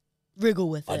 Wriggle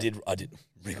with it. I did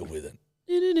wriggle with it.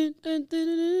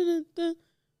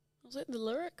 Was that the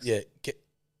lyrics? Yeah.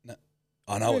 No,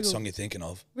 I know what Wriggle. song you're thinking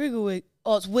of. Wriggle.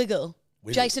 Oh, it's Wiggle.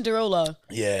 Wiggle. Jason Derulo.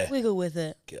 Yeah. Wiggle with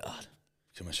it. God.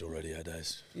 Commercial radio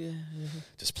days. Yeah.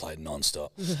 Just played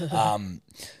non-stop.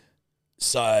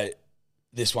 So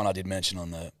this one I did mention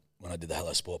when I did the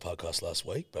Hello Sport podcast last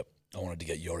week, but I wanted to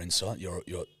get your insight, your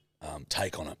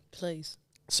take on it. Please.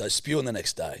 So spewing the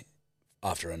next day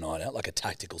after a night out, like a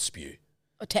tactical spew.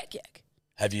 A tack yak.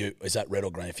 Is that red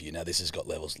or green for you? Now this has got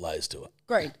layers to it.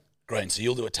 Green. Green. So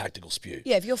you'll do a tactical spew.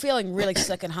 Yeah, if you're feeling really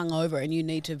sick and hungover and you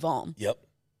need to vom, Yep.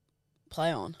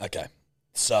 play on. Okay.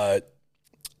 So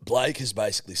Blake has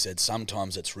basically said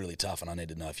sometimes it's really tough, and I need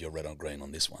to know if you're red or green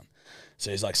on this one.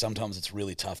 So he's like, sometimes it's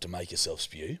really tough to make yourself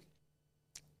spew.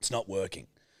 It's not working.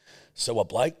 So what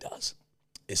Blake does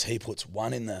is he puts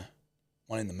one in the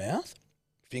mouth,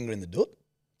 finger in the doot.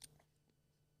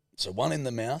 So one in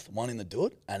the mouth, one in the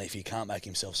doot, and if he can't make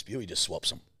himself spew, he just swaps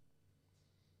them.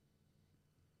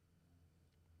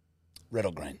 Red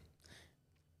or green?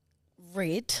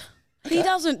 Red. He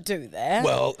doesn't do that.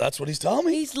 Well, that's what he's telling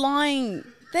me. He's lying.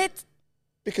 That's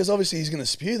Because obviously he's going to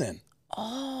spew then.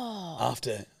 oh.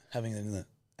 After having it in the...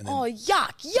 And then, Oh,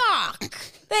 yuck.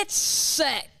 That's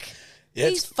sick. Yeah,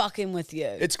 He's fucking with you.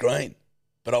 it's green.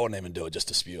 But I wouldn't even do it just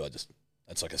to spew.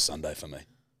 That's like a Sunday for me.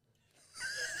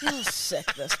 You're sick,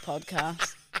 this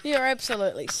podcast. You're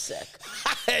absolutely sick.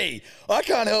 Hey, I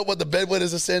can't help what the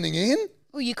bedwetters are sending in.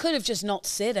 Well, you could have just not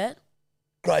said it,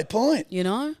 Great point. you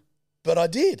know? But I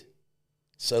did.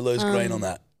 So lose green on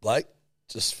that. Blake,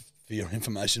 just for your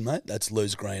information, mate, that's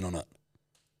lose green on it.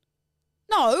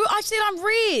 No, I said I'm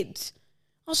red.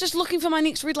 I was just looking for my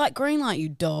next red light, green light, you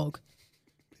dog.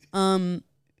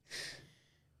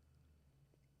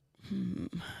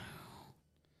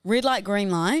 Red light, green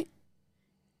light,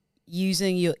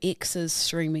 using your ex's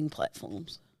streaming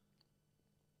platforms.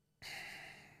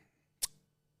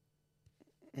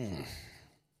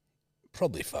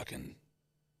 Probably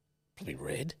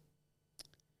red.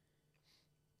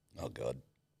 Oh, God.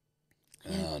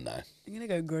 Oh, no. I'm going to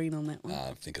go green on that one.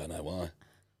 I think I know why.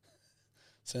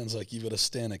 Sounds like you've got a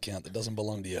Stan account that doesn't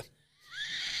belong to you.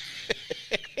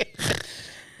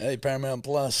 Hey, Paramount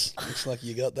Plus. Looks like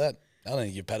you got that. I don't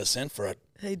think you've paid a cent for it.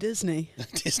 Hey, Disney.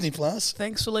 Disney Plus?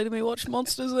 Thanks for letting me watch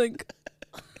Monsters, Inc.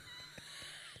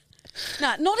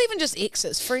 Nah, not even just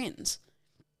exes, friends.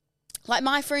 Like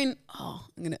my friend,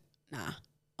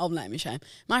 Old name and shame.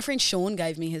 My friend Sean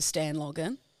gave me his Stan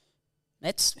login.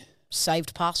 That's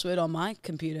saved password on my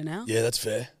computer now. Yeah, that's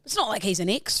fair. It's not like he's an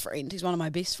ex-friend. He's one of my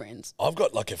best friends. I've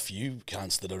got like a few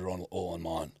cunts that are all on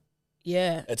mine.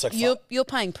 Yeah. It's like you're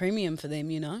paying premium for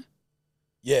them, you know?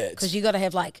 Yeah. Because you got to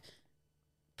have like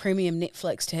premium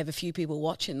Netflix to have a few people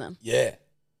watching them. Yeah.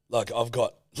 Like I've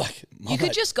got like you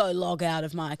could just go log out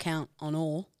of my account on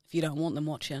all if you don't want them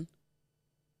watching.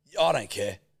 I don't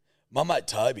care. My mate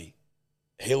Toby,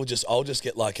 I'll just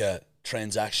get like a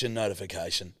transaction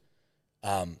notification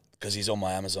because he's on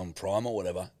my Amazon Prime or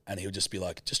whatever, and he'll just be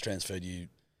like, just transferred you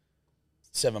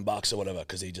 $7 or whatever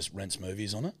because he just rents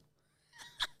movies on it.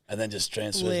 And then just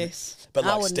transfers. Bless. But I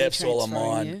like wouldn't be Steph's all on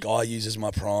transferring mine. you. Guy uses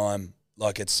my Prime.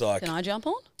 Like it's like Can I jump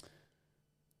on?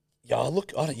 yeah,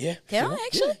 look, I don't. Yeah, Can sure. I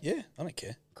actually? Yeah, I don't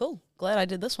care. Cool. Glad I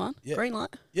did this one. Yeah. Green light.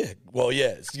 Yeah, well,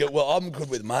 yeah. Well, I'm good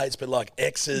with mates, but like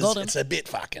exes, Got him. it's a bit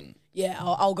fucking. Yeah,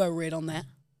 I'll go red on that.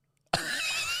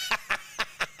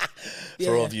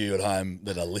 For all of you at home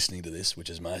that are listening to this, which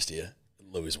is most of you,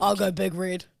 Lou is winking. I'll go big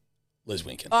red. Lou's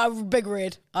winking. Big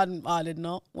red. I did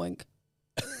not wink.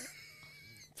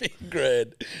 Big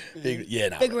red. Yeah,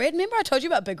 no. Big red. Remember I told you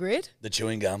about Big Red? The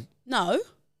chewing gum. No,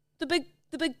 the big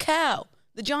cow,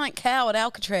 the giant cow at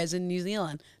Alcatraz in New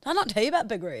Zealand. Did I not tell you about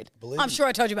Big Red? I'm sure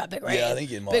I told you about Big Red. Yeah, I think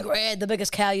you might. Big Red, the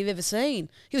biggest cow you've ever seen.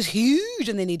 He was huge,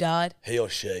 and then he died. He or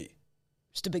she.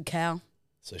 Just a big cow.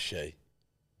 So she.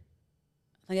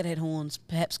 I think it had horns.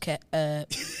 Perhaps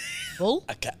bull.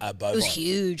 A bovine. It was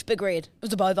huge. Big Red. It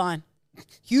was a bovine.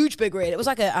 Huge Big Red. It was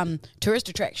like a tourist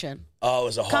attraction. Oh, it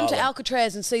was a Come to Highland.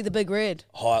 Alcatraz and see the Big Red.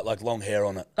 Like long hair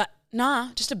on it. Like, nah,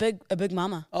 just a big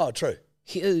mama. Oh, true.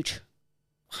 Huge.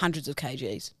 Hundreds of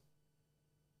kgs.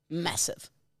 Massive.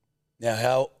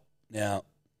 Now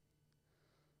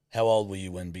how old were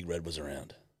you when Big Red was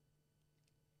around?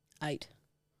 8.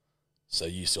 So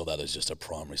you saw that as just a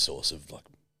primary source of like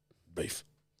beef.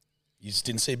 You just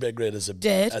didn't see Big Red as a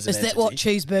Dad, as an is that what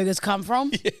entity? cheeseburgers come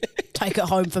from? Yeah. Take it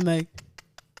home for me.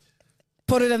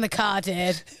 Put it in the car,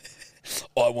 Dad.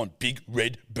 I want Big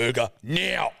Red Burger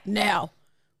now. Now.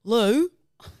 Lou,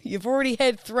 you've already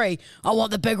had 3. I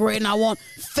want the Big Red and I want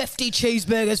 50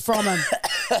 cheeseburgers from him.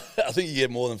 I think you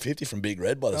get more than 50 from Big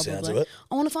Red by the sounds of it.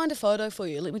 I want to find a photo for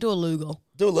you. Let me do a Lugal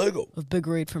Do a logo. of Big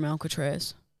Red from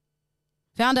Alcatraz.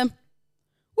 Found him.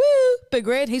 Woo! Big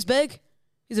Red. He's big.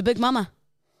 He's a big mama.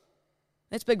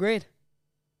 That's Big Red.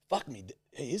 Fuck me.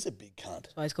 He is a big cunt.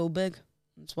 That's why he's called Big.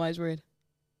 That's why he's red.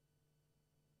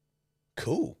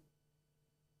 Cool.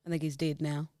 I think he's dead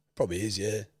now. Probably is,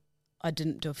 yeah. I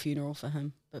didn't do a funeral for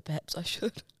him, but perhaps I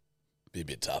should. Be a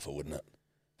bit tougher, wouldn't it?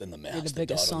 Than the Be mouse the that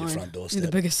biggest died on your sign. front Be doorstep.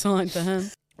 the biggest sign for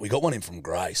him. We got one in from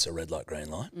Grace, a red light, green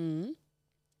light. Mm.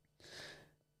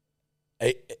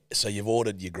 So you've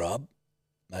ordered your grub,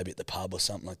 maybe at the pub or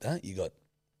something like that. You got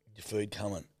your food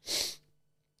coming,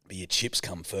 but your chips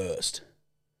come first,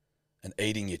 and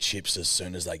eating your chips as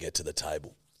soon as they get to the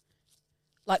table.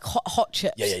 Like hot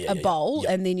chips, a bowl,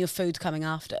 yeah. and then your food's coming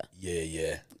after.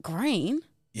 Yeah. Green.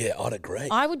 Yeah, I'd agree.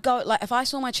 I would go, like, if I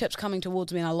saw my chips coming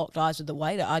towards me and I locked eyes with the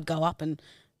waiter, I'd go up and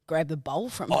grab the bowl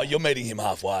from him. Oh, you're meeting him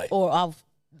halfway. Or I'll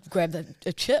grab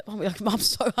a chip. I'll be like, I'm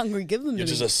so hungry, give them You're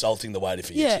to just me. assaulting the waiter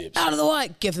for your Yeah, chips. out of the way,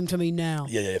 give them to me now.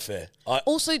 Yeah, fair.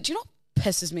 Also, do you know what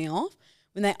pisses me off?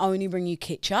 When they only bring you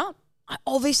ketchup. I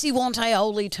obviously want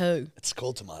aioli too. It's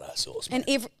called tomato sauce, And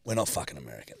mate. We're not fucking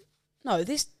American. No,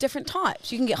 there's different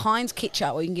types. You can get Heinz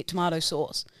ketchup or you can get tomato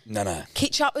sauce. No.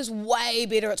 Ketchup is way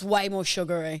better. It's way more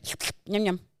sugary. Yum,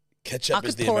 yum. Ketchup I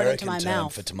is could the pour it into American my term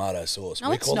mouth. for tomato sauce. No,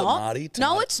 we it's call not. it Marty.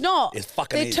 No, it's not. It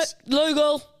fucking is.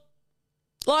 Lugal.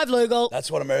 Live Lugal. That's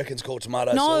what Americans call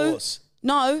tomato No. sauce.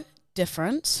 No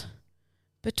difference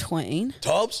between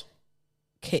Tobbs?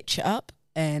 ketchup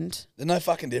and There's no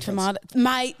fucking difference. tomato.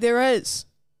 Mate, there is.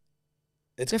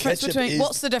 It's Difference ketchup between. is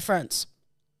What's the difference?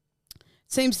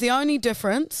 Seems the only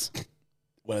difference.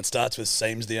 when it starts with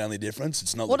seems the only difference.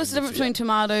 It's not. What is the difference between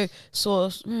tomato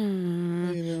sauce?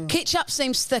 Ketchup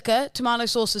seems thicker. Tomato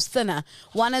sauce is thinner.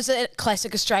 One is a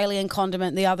classic Australian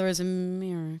condiment. The other is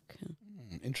American.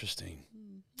 Interesting.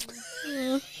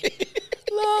 La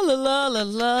la la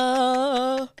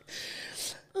la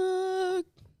la.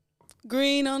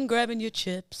 Green on grabbing your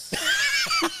chips.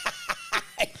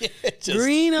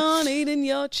 Green on eating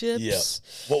your chips.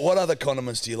 Yeah. What other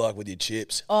condiments do you like with your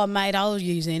chips? Oh, mate, I'll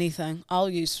use anything. I'll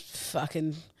use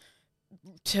fucking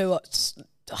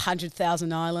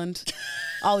 100,000 Island.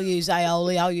 I'll use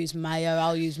aioli. I'll use mayo.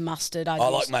 I'll use mustard. I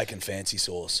like making fancy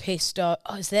sauce. pesto.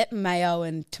 Oh, is that mayo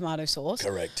and tomato sauce?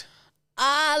 Correct.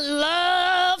 I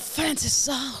love fancy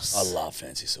sauce. I love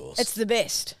fancy sauce. It's the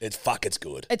best. It's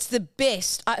good. It's the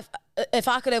best. If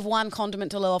I could have one condiment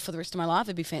to live off for the rest of my life,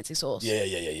 it'd be fancy sauce.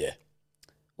 Yeah.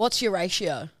 What's your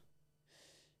ratio?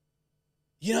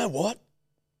 You know what?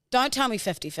 Don't tell me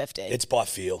 50-50. It's by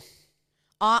feel.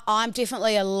 I'm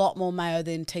definitely a lot more mayo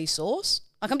than tea sauce.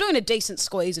 Like, I'm doing a decent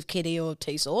squeeze of kitty or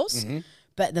tea sauce,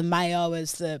 but the mayo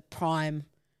is the prime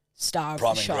star of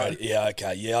the show. Yeah,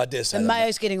 okay. Yeah, I dare say the that.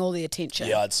 mayo's getting all the attention.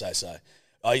 Yeah, I'd say so.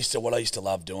 What I used to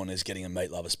love doing is getting a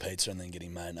meat lover's pizza and then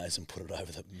getting mayonnaise and put it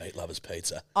over the meat lover's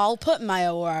pizza. I'll put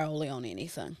mayo or aioli on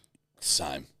anything.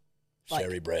 Same. Like-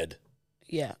 Cherry bread,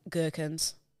 Yeah,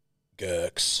 gherkins.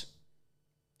 gherks.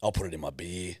 I'll put it in my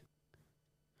beer.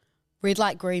 Red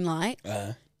light, green light.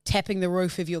 Uh, Tapping the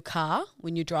roof of your car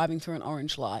when you're driving through an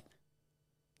orange light.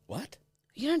 what?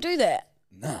 You don't do that.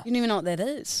 No. You don't even know what that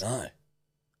is. No.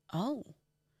 Oh.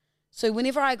 So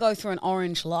whenever I go through an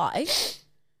orange light,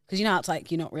 because you know it's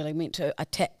like you're not really meant to, I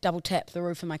double tap the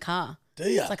roof of my car. Do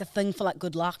you? It's like a thing for like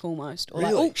good luck almost. Or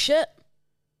Really? like, oh shit,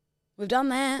 we've done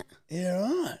that. Yeah,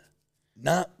 right.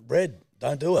 Nah, bread.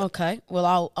 Don't do it. Okay,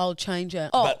 well I'll change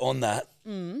it. Oh, But on that,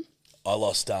 I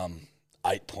lost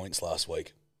 8 points last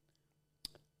week.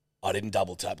 I didn't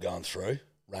double tap going through,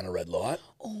 ran a red light,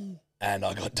 and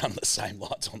I got done the same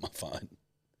lights on my phone.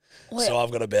 Wait. So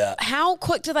I've got about how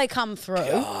quick do they come through?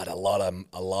 God, a lot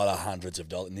of hundreds of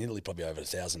dollars, nearly probably over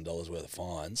 $1,000 worth of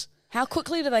fines. How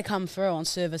quickly do they come through on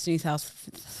Service New South?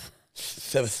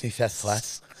 Service New South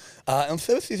Wales. On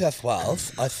Service New South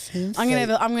Wales, I think I'm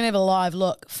gonna have a live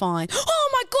look. Fine. Oh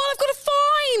my god, I've got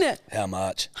a fine. How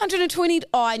much? 120.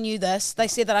 Oh, I knew this. They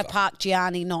said that I parked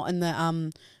Gianni not in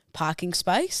the parking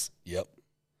space. Yep.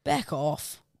 Back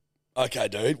off. Okay,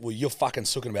 dude. Well, you're fucking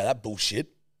sooking about that bullshit.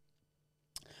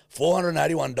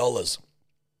 $481.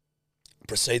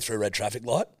 Proceed through red traffic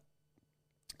light.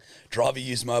 Driver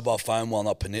used mobile phone while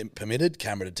not permitted.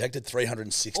 Camera detected.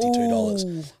 $362.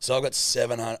 Ooh. So I've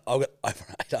got over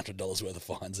 $800 worth of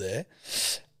fines there,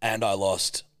 and I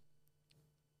lost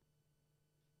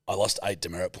 8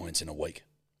 demerit points in a week.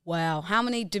 Wow. How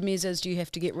many demisers do you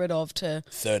have to get rid of to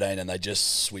 13, and they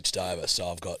just switched over. So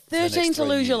I've got 13 to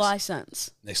lose your life.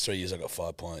 license? Next 3 years, I've got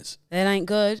 5 points. That ain't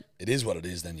good. It is what it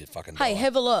is. Then you fucking Hey, die.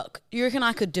 have a look. You reckon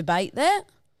I could debate that?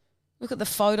 Look at the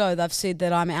photo. They've said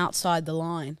that I'm outside the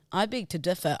line. I beg to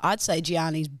differ. I'd say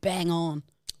Gianni's bang on.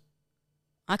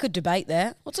 I could debate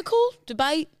that. What's it called?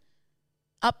 Debate?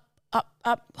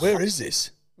 Up. Where is this?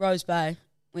 Rose Bay.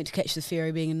 Went to catch the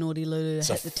ferry being a naughty Lulu It's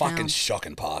to a hit the fucking town.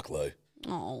 shocking park, Lou.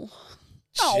 Oh.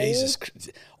 Jesus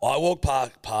Christ. I walk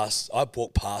past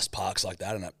parks like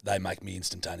that, and they make me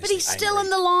instantaneously But he's still angry. in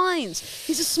the lines.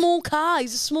 He's a small car.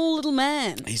 He's a small little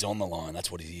man. He's on the line.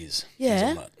 That's what he is. He's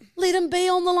Yeah. on it. Let him be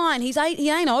on the line. He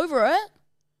ain't over it.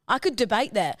 I could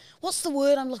debate that. What's the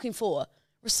word I'm looking for?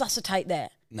 Resuscitate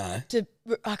that. No.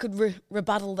 I could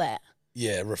rebuttal that.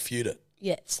 Yeah, refute it.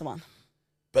 Yeah, it's the one.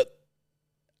 But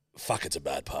fuck, it's a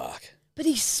bad park. But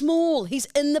he's small. He's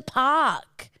in the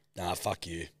park. Nah, fuck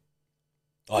you.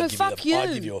 No, fuck you.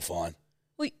 I'd give you a fine.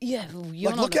 Well, yeah, well,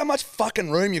 you're Like, not look how much fucking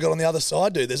room you got on the other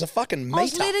side, dude. There's a fucking I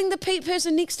was meter. letting the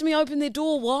person next to me open their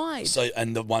door wide. So,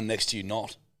 and the one next to you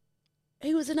not.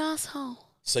 He was an asshole.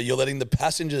 So you're letting the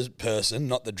passenger person,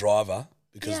 not the driver,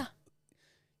 because Yeah.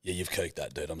 yeah, you've cooked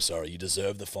that, dude. I'm sorry. You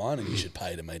deserve the fine, and you should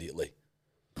pay it immediately.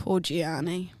 Poor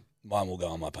Gianni. Mine will go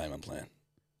on my payment plan.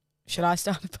 Should I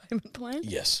start a payment plan?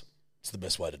 Yes, it's the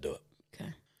best way to do it.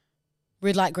 Okay.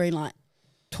 Red light, green light.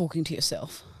 Talking to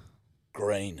yourself.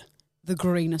 Green. The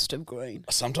greenest of green.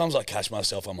 Sometimes I catch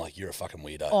myself. I'm like, you're a fucking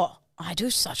weirdo, Oh, I do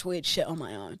such weird shit on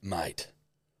my own. mate.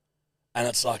 And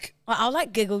it's like, I'll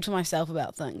like giggle to myself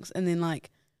about things and then like,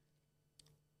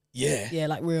 yeah, yeah,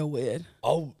 like real weird.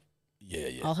 yeah.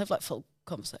 I'll have like full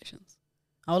conversations.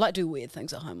 I'll like do weird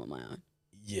things at home on my own.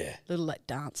 Yeah. Little like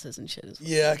dances and shit as well.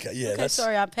 Yeah, okay, yeah. Okay, that's,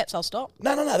 sorry, perhaps I'll stop.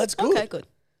 No, that's good. Okay, good.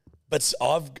 But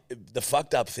the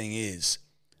fucked up thing is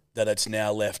that it's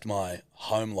now left my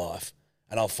home life,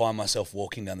 and I'll find myself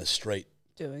walking down the street,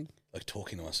 Doing. like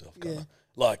talking to myself, Yeah. kinda.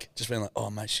 Like just being like, oh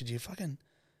mate, should you fucking?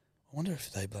 I wonder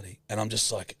if they bloody. And I'm just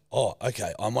like, oh,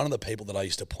 okay. I'm one of the people that I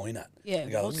used to point at. Yeah,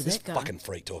 And go, what's look at this that guy? fucking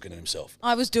freak talking to himself.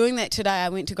 I was doing that today. I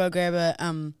went to go grab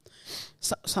a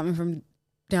something from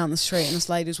down the street, and this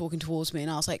lady was walking towards me,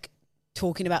 and I was like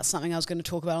talking about something I was going to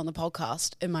talk about on the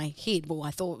podcast in my head. Well,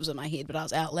 I thought it was in my head, but I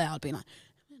was out loud being like,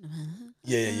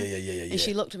 Yeah. and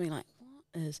she looked at me like,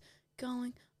 what is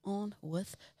going on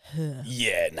with her?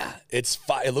 Yeah, nah.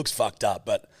 It looks fucked up,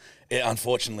 but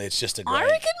unfortunately, it's just a great. I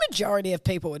reckon majority of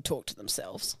people would talk to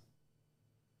themselves.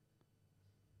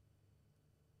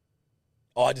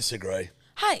 I disagree.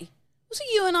 Hey, Was it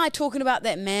you and I talking about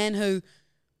that man who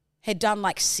had done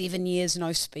like 7 years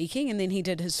no speaking, and then he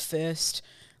did his first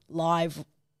live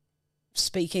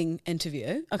speaking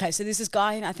interview? Okay, so there's this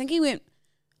guy, and I think he went,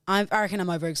 I reckon I'm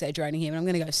over-exaggerating here, but I'm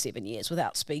going to go 7 years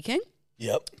without speaking.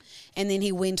 Yep. And then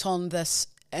he went on this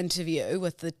interview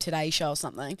with the Today Show or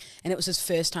something, and it was his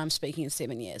first time speaking in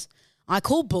 7 years. I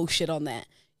call bullshit on that.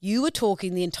 You were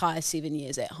talking the entire 7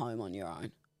 years at home on your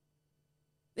own.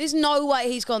 There's no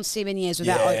way he's gone 7 years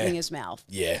without opening his mouth.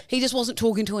 Yeah. He just wasn't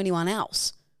talking to anyone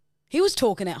else. He was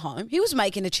talking at home. He was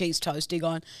making a cheese toastie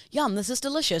going, yum, this is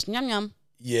delicious, yum, yum.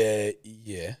 Yeah.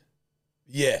 You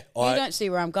don't see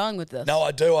where I'm going with this. No,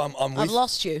 I do. I'm with... I've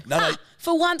lost you. No.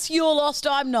 For once you're lost,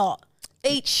 I'm not.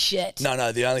 Eat shit.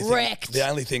 No, the only thing... Wrecked. The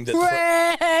only thing that...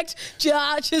 Wrecked.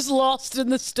 Judge is lost in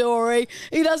the story.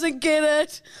 He doesn't get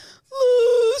it.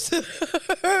 Loser.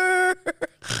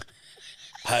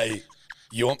 Hey,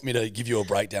 you want me to give you a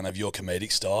breakdown of your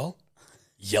comedic style?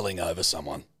 Yelling over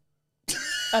someone.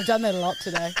 I've done that a lot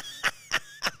today.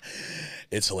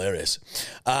 It's hilarious.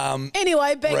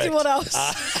 Anyway, back to what else.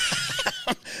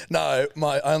 No,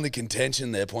 my only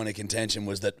point of contention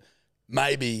was that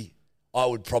maybe I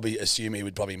would probably assume he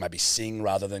would probably maybe sing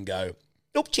rather than go,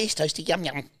 Look, cheese toasty, yum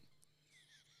yum.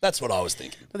 that's what I was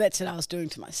thinking. But that's what I was doing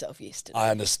to myself yesterday.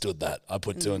 I understood that. I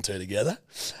put two and two together.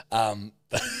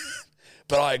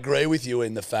 But I agree with you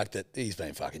in the fact that he's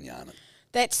been fucking yarning.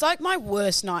 That's like my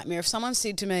worst nightmare. If someone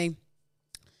said to me,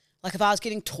 like if I was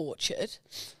getting tortured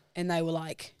and they were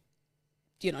like,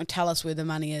 you know, tell us where the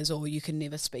money is or you can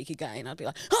never speak again, I'd be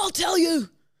like, I'll tell you.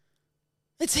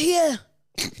 It's here.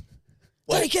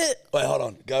 Take it. Wait, hold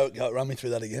on. Go run me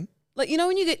through that again. Like, you know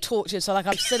when you get tortured, so like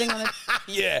I'm sitting on a...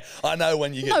 Yeah, I know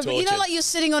when you get tortured. But you know like you're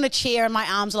sitting on a chair and my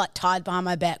arms are like tied behind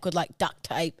my back with like duct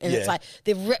tape and it's like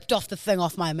they've ripped off the thing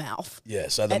off my mouth. Yeah,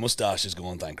 so the moustache is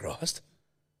gone, thank Christ.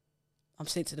 I'm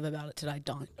sensitive about it today,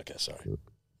 don't. Okay, sorry.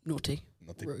 Naughty.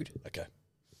 Nothing. Rude. Okay.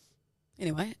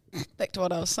 Anyway, back to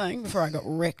what I was saying before I got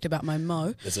wrecked about my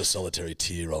mo. There's a solitary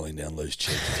tear rolling down Lou's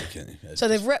cheek. So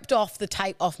they've ripped off the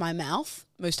tape off my mouth,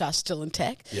 moustache still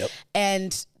intact. Yep.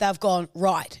 And they've gone,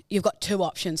 right, you've got two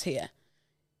options here.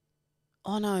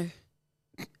 Oh no,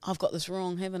 I've got this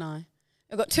wrong, haven't I?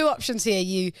 I've got two options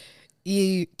here.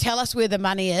 You tell us where the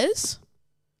money is.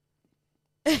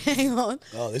 Hang on.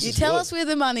 Oh, this you is tell good. us where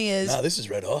the money is. No, this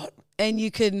is red hot. And you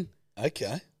can...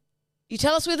 Okay. You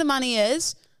tell us where the money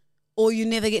is or you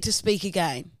never get to speak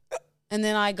again. And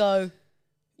then I go,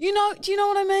 do you know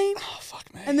what I mean? Oh,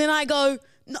 fuck me. And then I go,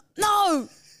 no,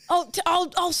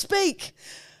 I'll speak.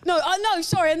 No,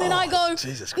 sorry. And then I go,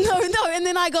 Jesus Christ. no. And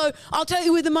then I go, I'll tell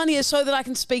you where the money is so that I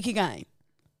can speak again.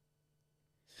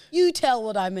 You tell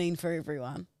what I mean for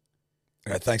everyone.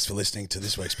 All right, thanks for listening to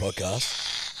this week's podcast.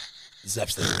 This is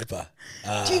absolutely ripper.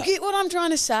 Do you get what I'm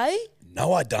trying to say?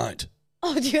 No, I don't.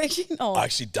 Oh, do you actually not? I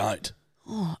actually don't.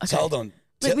 Oh, okay. So hold on.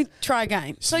 Let me try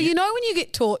again. So you know when you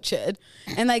get tortured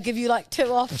and they give you like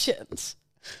two options?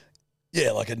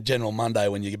 Yeah, like a general Monday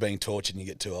when you're being tortured and you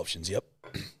get two options. Yep.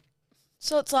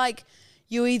 So it's like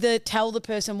you either tell the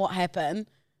person what happened.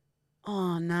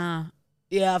 Oh, nah.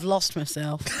 Yeah, I've lost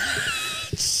myself.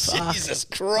 Jesus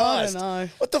Christ. I don't know.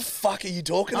 What the fuck are you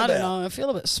talking I about? don't know. I feel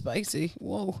a bit spacey.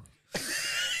 Whoa.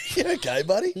 You okay,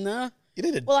 buddy? No. You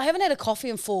need to... Well, I haven't had a coffee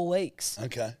in 4 weeks.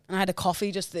 Okay. And I had a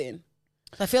coffee just then.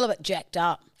 So I feel a bit jacked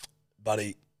up.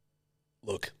 Buddy,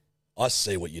 look, I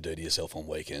see what you do to yourself on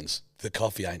weekends. The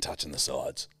coffee ain't touching the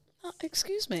sides.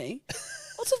 Excuse me.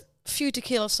 What's a few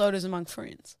tequila sodas among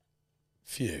friends?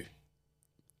 Few.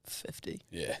 50.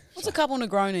 Yeah. What's a couple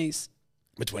Negronis?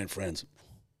 Between friends.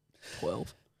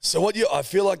 12. So I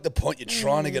feel like the point you're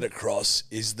trying to get across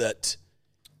is that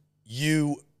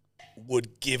you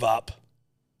would give up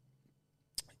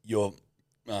your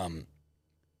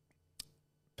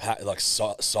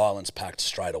silence pact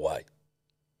straight away.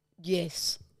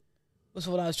 Yes. Was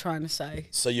what I was trying to say.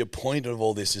 So your point of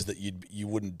all this is that you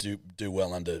wouldn't do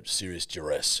well under serious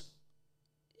duress.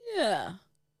 Yeah.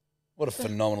 What a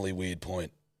phenomenally weird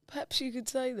point. Perhaps you could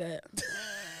say that.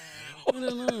 I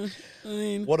don't know. I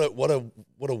mean, What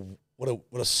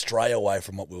a stray away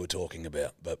from what we were talking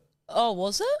about. But oh,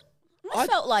 was it? I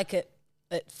felt like it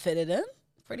fitted in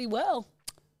pretty well.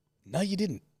 no, you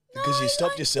didn't, because No, you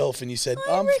stopped yourself and you said,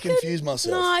 I "I'm reckon- confused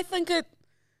myself." No, I think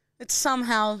it's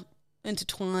somehow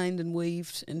intertwined and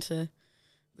weaved into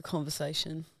the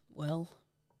conversation. Well,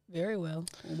 very well,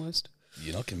 almost.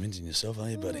 You're not convincing yourself, are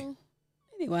you, buddy?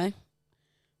 Anyway,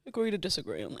 agree to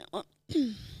disagree on that one.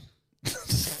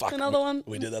 Fuck, Another one.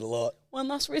 We do that a lot. One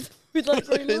last red light,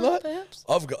 green Green light, light? perhaps.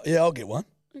 I'll get one.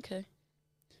 Okay.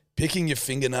 Picking your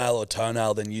fingernail or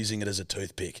toenail, then using it as a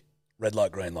toothpick. Red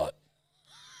light, green light.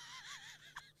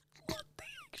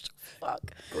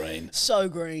 fuck? Green. So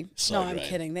green. So no, I'm green.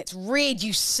 kidding. That's red,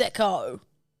 you sicko.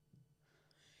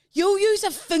 You'll use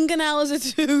a fingernail as a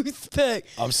toothpick.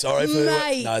 I'm sorry for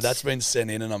Mate. No, that's been sent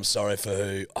in, and I'm sorry for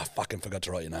who. I fucking forgot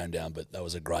to write your name down, but that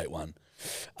was a great one.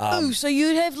 Oh, so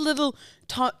you'd have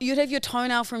you'd have your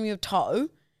toenail from your toe,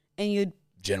 and you'd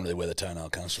Generally where the toenail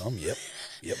comes from. Yep.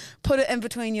 put it in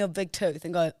between your big tooth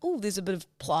and go, oh, there's a bit of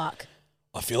plaque.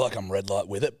 I feel like I'm red light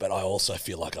with it, but I also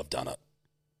feel like I've done it.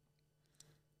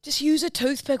 Just use a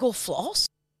toothpick or floss.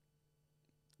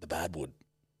 The bad wood.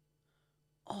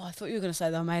 Oh, I thought you were going to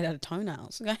say they were made out of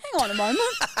toenails. I go, hang on a moment.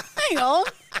 Hang on.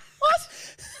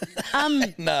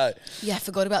 What? No. Yeah, I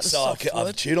forgot about the So softwood.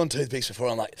 I've chewed on toothpicks before.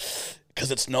 I'm like, because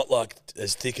it's not like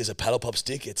as thick as a paddle pop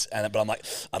stick. But I'm like,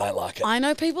 I don't like it. I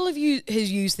know people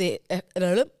who's used their.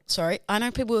 I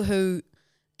know people who,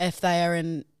 if they are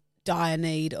in dire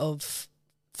need of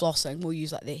flossing, will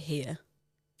use like their hair,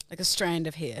 like a strand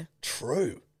of hair.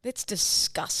 True. That's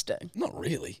disgusting. Not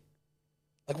really.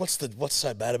 Like, what's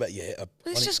so bad about your hair?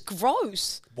 It's just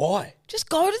gross. Why? Just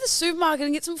go to the supermarket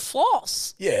and get some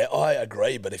floss. Yeah, I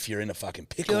agree. But if you're in a fucking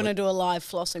Do you pickle, want to do a live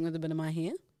flossing with a bit of my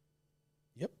hair?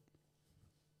 Yep.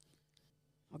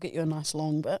 I'll get you a nice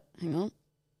long bit. Hang on.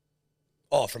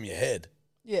 Oh, from your head.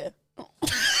 Yeah.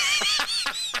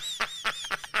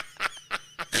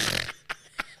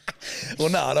 Well,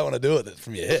 no, I don't want to do it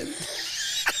from your head.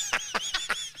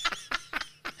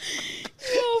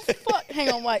 Oh, fuck. Hang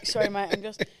on, wait. Sorry, mate. I'm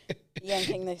just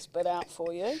yanking this bit out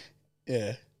for you.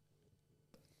 Yeah.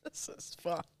 This is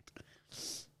fucked.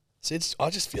 See, I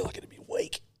just feel like it'd be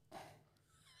weak.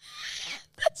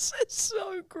 This is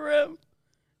so grim.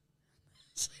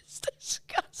 This is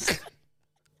disgusting.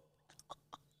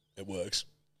 It works.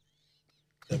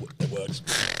 It works.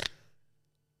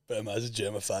 Burmo's a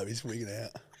germaphobe. He's wigging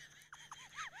out.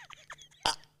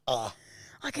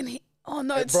 I can hear. Oh,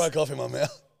 no. It broke off in my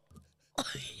mouth.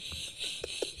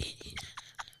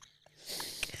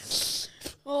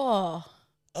 Oh.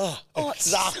 Oh,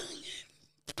 It's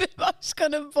Bimbo's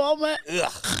going to vomit.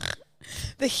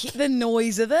 The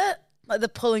noise of it, like the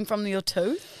pulling from your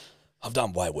tooth. I've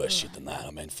done way worse shit than that.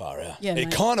 I mean, far out. Yeah, it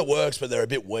mate. kind of works, but they're a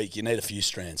bit weak. You need a few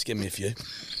strands. Give me a few.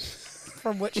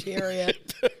 From which area?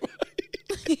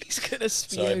 He's going to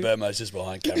spew. Sorry, Burmo's just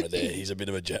behind camera there. He's a bit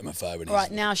of a germaphobe. And All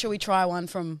right, now shall we try one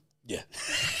from... Yeah.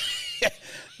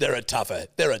 They're a tougher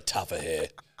hair.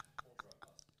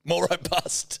 More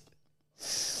robust.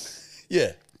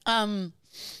 Yeah. All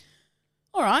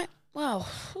right. Well,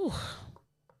 whew.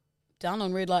 Done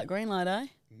on red light, green light, eh?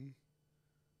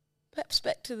 Perhaps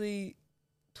back to the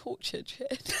torture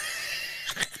chat.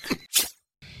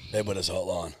 Bedwetters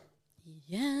hotline.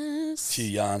 Yes. Few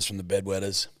yarns from the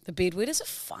bedwetters. The bedwetters are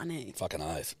funny. Fucking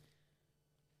oath.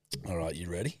 All right, you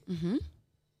ready? Mm-hmm.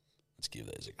 Let's give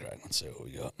those a crack. Let's see what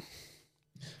we got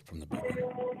from the bedwetter.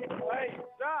 Hey,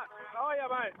 Josh. How are you,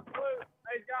 mate?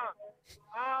 How's it going?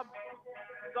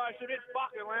 So it's a bit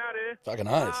fucking loud here. Fucking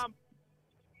oath.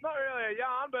 Not really a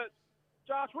yarn, but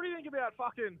Josh, what do you think about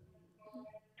fucking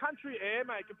country air,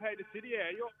 mate, compared to city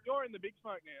air? You're in the big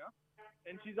smoke now,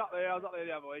 and she's up there. I was up there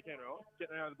the other weekend, right?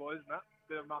 Getting around with the boys and that.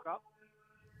 Bit of a muck up.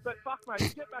 But fuck, mate,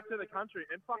 you get back to the country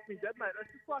and fuck me dead, mate.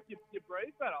 It's just like you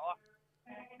breathe better.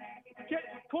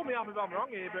 Call me up if I'm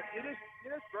wrong here, but you just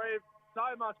breathe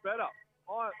so much better.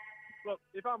 Look,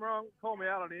 if I'm wrong, call me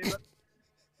out on here, but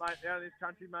mate, out in this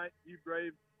country, mate, you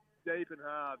breathe deep and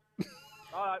hard.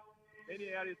 All right,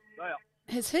 any out is there.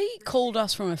 Has he called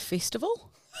us from a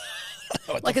festival?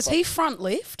 Like, is he front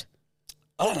left?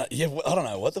 I don't know. Yeah, I don't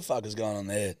know what the fuck is going on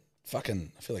there.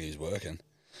 Fucking, I feel like he's working.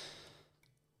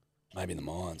 Maybe in the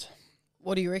mines.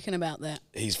 What do you reckon about that?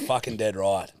 He's fucking dead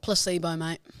right. Placebo,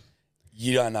 mate.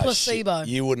 You don't know Placebo. shit.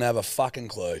 You wouldn't have a fucking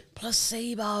clue.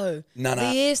 Placebo. No. The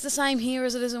air's the same here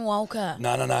as it is in Walker.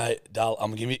 No. Dal,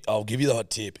 I'll give you the hot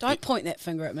tip. Don't point that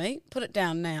finger at me. Put it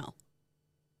down now.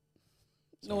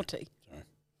 Naughty. Sorry.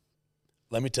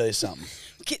 Let me tell you something.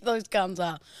 Get those guns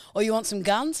out. Or you want some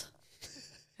guns?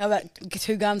 How about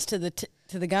 2 guns to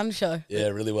the gun show? Yeah,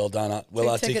 really well done. Well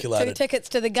articulated. 2 tickets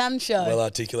to the gun show. Well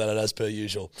articulated as per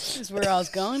usual. This is where I was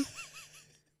going.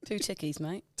 2 tickies,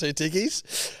 mate. 2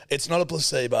 tickies. It's not a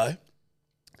placebo.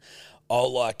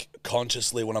 I'll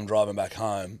consciously when I'm driving back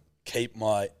home keep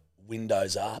my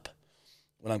windows up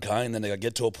when I'm going. Then I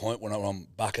get to a point when I'm on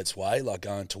Bucket's Way, like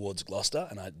going towards Gloucester,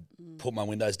 and I put my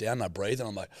windows down and I breathe, and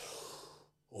I'm like,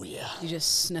 oh yeah, You're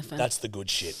just sniffing. that's the good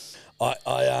shit.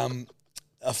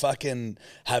 I fucking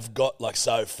have got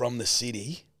so from the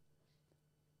city,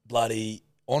 bloody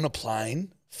on a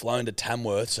plane, flown to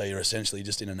Tamworth, so you're essentially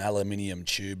just in an aluminium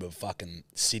tube of fucking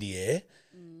city air.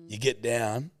 You get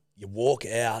down, you walk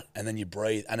out, and then you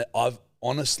breathe. And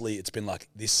it's been like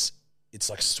this it's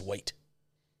like sweet.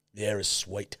 The air is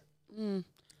sweet.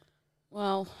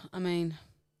 Well, I mean,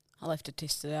 I'll have to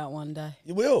test it out one day.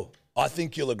 You will. I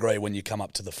think you'll agree when you come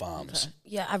up to the farms. Okay.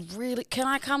 Yeah, can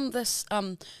I come this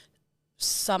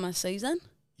summer season?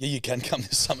 Yeah, you can come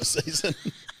this summer season.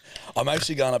 I'm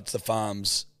actually going up to the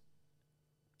farms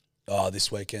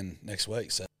this weekend, next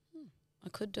week. So I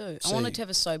could do. See. I wanted to have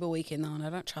a sober weekend though, and I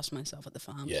don't trust myself at the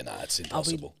farm. yeah, no, it's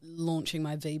impossible. I'll be launching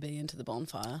my VB into the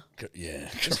bonfire, Yeah,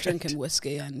 just correct. drinking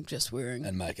whiskey and just wearing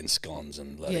And making scones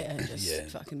and bloody, and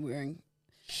just fucking wearing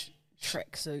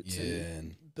tracksuits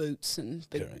and boots and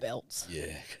big Correct. belts.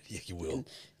 Yeah, you will. And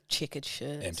checkered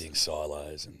shirts. Emptying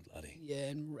silos and bloody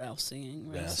And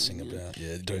rousing about.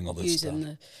 Yeah, doing all this using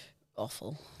stuff. the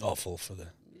offal. Awful for the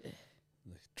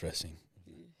dressing.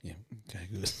 Yeah. Okay,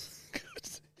 good.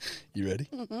 Good. You ready?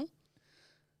 Mm-hmm.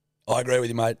 I agree with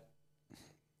you, mate.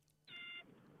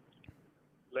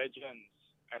 Legends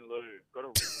and Lou got a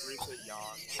recent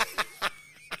yarn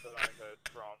that I heard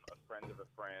from a friend of a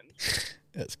friend.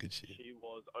 That's good shit. She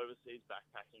was overseas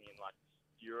backpacking in like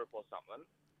Europe or something.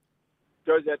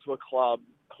 Goes out to a club,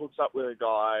 hooks up with a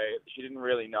guy she didn't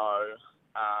really know.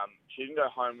 She didn't go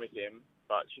home with him,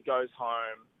 but she goes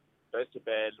home, goes to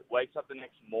bed, wakes up the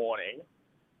next morning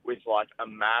with like a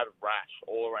mad rash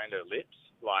all around her lips,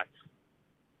 like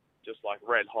just like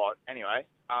red hot. Anyway,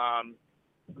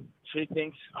 she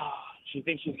thinks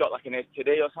she's got like an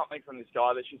STD or something from this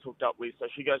guy that she's hooked up with. So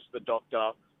she goes to the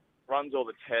doctor, runs all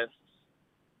the tests,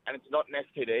 and it's not an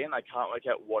STD, and they can't work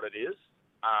out what it is.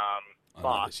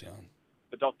 But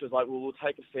the doctor's like, well, we'll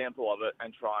take a sample of it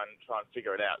and try and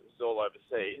figure it out. This is all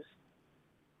overseas.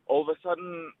 All of a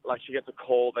sudden, like, she gets a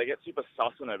call. They get super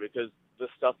sus on her because the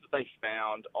stuff that they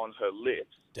found on her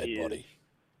lips is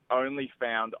only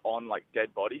found on, like,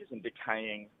 dead bodies and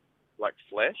decaying, like,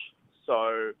 flesh.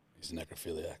 So he's a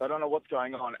necrophiliac. They don't know what's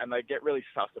going on, and they get really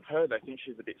sus of her. They think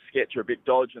she's a bit sketchy or a bit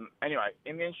dodgy. And anyway,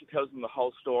 in the end, she tells them the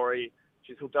whole story.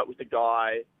 She's hooked up with the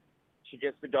guy. She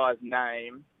gets the guy's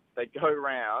name. They go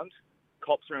round.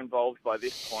 Cops are involved by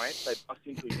this point. They bust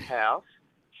into his house.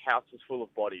 House is full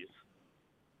of bodies.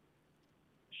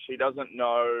 She doesn't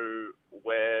know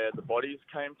where the bodies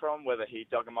came from, whether he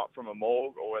dug them up from a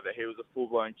morgue or whether he was a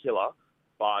full-blown killer.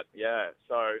 But, yeah,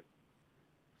 so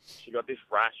she got this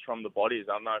rash from the bodies.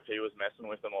 I don't know if he was messing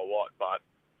with them or what, but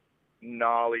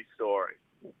gnarly story.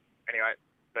 Anyway,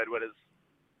 bedwetters.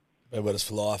 Bedwetters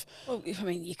for life. Well, I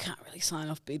mean, you can't really sign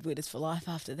off bedwetters for life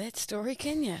after that story,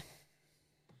 can you?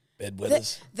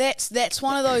 Bedwetters. That's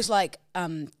one of those like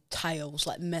tales,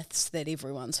 like myths that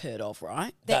everyone's heard of,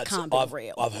 right? That can't be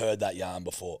real. I've heard that yarn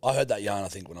before. I heard that yarn, I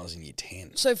think, when I was in year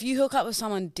 10. So if you hook up with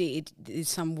someone dead, there's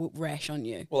some rash on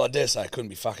you. Well, I dare say it couldn't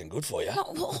be fucking good for you.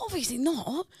 No, well, obviously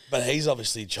not. But he's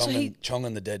obviously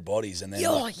chonging the dead bodies and then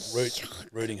like,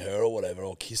 rooting her or whatever,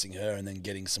 or kissing her and then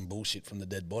getting some bullshit from the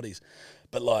dead bodies.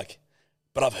 But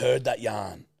I've heard that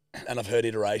yarn. And I've heard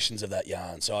iterations of that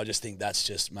yarn, so I just think that's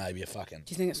just maybe a fucking...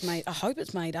 Do you think it's made... I hope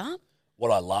it's made up.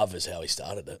 What I love is how he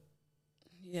started it.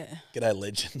 Yeah. G'day,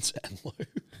 Legends and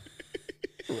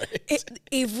Lou.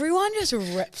 Everyone just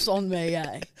rips on me,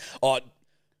 eh? Oh,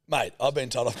 mate, I've been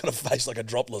told I've got a face like a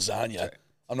dropped lasagna.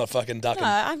 I'm not fucking ducking. No,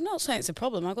 I'm not saying it's a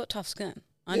problem. I've got tough skin.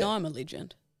 I know I'm a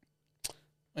legend.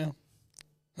 Well...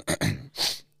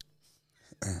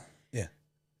 yeah.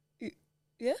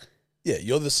 Yeah? Yeah,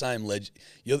 you're the same legend.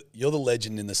 You're the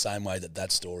legend in the same way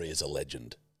that story is a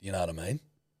legend. You know what I mean?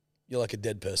 You're like a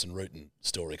dead person rooting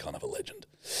story kind of a legend.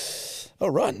 All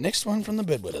right, next one from the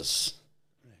bedwetters.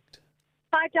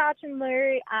 Hi, Josh and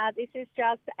Lou. This is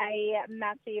just a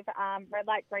massive red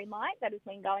light, green light that has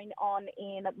been going on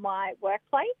in my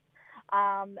workplace.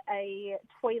 A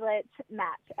toilet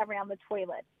mat around the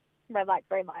toilet. Red light,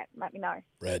 green light. Let me know.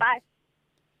 Red. Bye.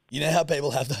 You know how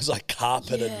people have those like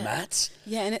carpeted mats?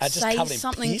 Yeah, and it just says covered in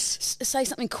something. piss? Say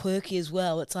something quirky as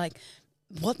well. It's like,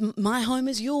 "What? My home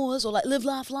is yours," or like "Live,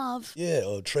 laugh, love." Yeah,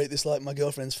 or treat this like my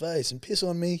girlfriend's face and piss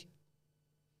on me.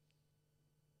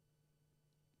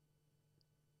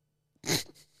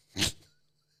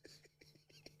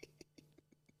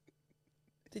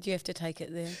 Did you have to take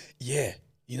it there? Yeah,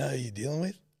 you know who you're dealing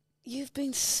with. You've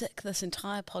been sick this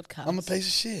entire podcast. I'm a piece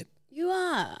of shit. You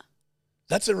are.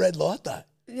 That's a red light, though.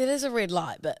 It is a red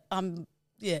light, but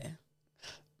yeah.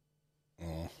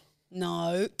 Oh.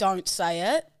 No, don't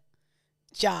say it.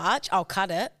 Judge, I'll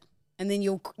cut it. And then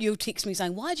you'll text me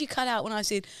saying, why'd you cut out when I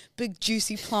said big,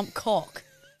 juicy, plump cock?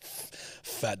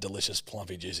 Fat, delicious,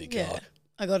 plumpy, juicy Yeah. cock.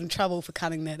 I got in trouble for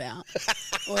cutting that out.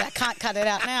 Well, I can't cut it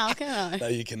out now, can I? No,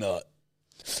 you cannot.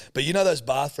 But you know those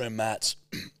bathroom mats?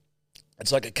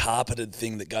 It's like a carpeted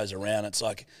thing that goes around. It's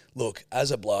like, look,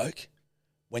 as a bloke,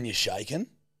 when you're shaking,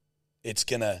 it's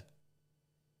going to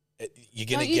You're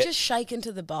gonna Don't you get. just shake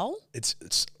into the bowl? It's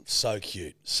so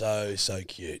cute, so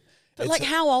cute. But It's like,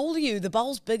 how old are you? The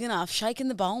bowl's big enough. Shake in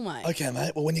the bowl, mate. Okay,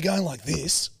 mate. Well, when you're going like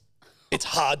this, it's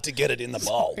hard to get it in the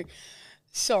bowl.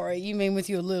 Sorry, you mean with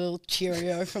your little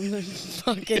Cheerio from the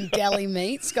fucking deli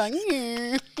meats going,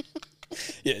 yeah.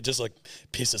 Yeah, it just like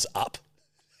pisses up.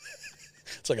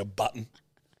 It's like a button.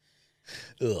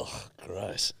 Ugh,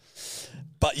 gross.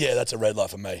 But yeah, that's a red light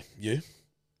for me. You?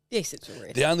 Yes, it's a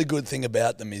red. The only good thing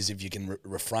about them is if you can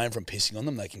refrain from pissing on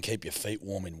them, they can keep your feet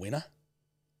warm in winter.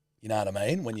 You know what I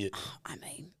mean? When you, I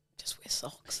mean, just wear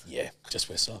socks. yeah, just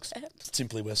wear socks. Abs.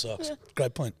 Simply wear socks. Yeah.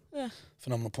 Great point. Yeah.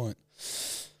 Phenomenal point.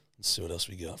 Let's see what else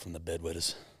we got from the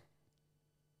bedwetters.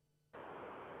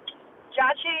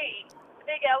 Judgy,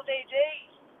 big LDD.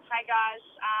 Hey guys,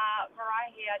 Mariah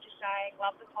here, just saying,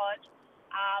 love the pod.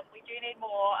 We do need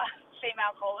more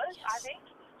female callers, I think,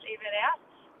 to even it out.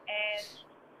 And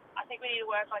I think we need to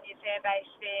work on your fan base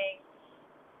being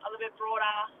a little bit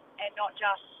broader and not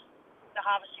just the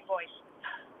harvesting boys.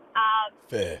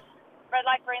 Fair. Red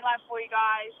light, green light for you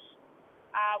guys.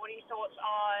 What are your thoughts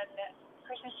on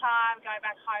Christmas time, going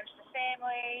back home to the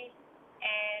family,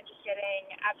 and just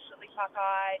getting absolutely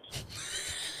fuck-eyed,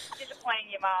 disappointing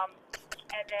your mum,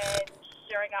 and then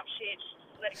stirring up shit,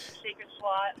 letting some secrets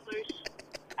fly loose,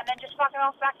 and then just fucking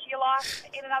off back to your life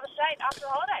in another state after the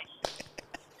holidays.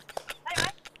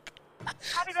 Anyway,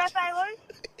 happy birthday, Lou.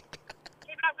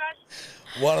 Keep it up, guys.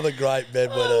 One of the great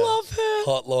bedwetter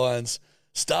hotlines.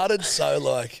 Started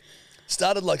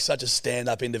like such a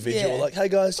stand-up individual. Yeah. Like, hey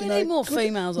guys, We you know, need more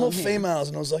females more on here. females.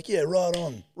 And I was like, yeah, right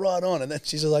on. And then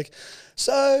she's like,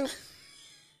 so,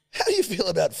 how do you feel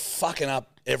about fucking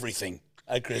up everything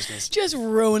at Christmas? Just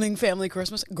ruining family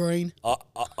Christmas. Green.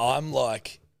 I'm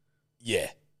like, yeah.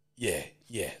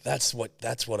 That's what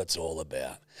it's all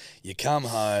about. You come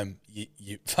home, you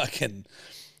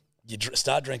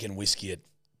start drinking whiskey at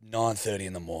 9:30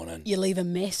 in the morning. You leave a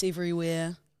mess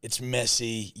everywhere. It's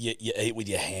messy. You eat with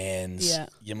your hands. Yeah.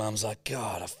 Your mum's like,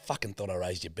 God, I fucking thought I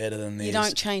raised you better than this. You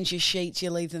don't change your sheets.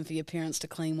 You leave them for your parents to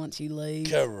clean once you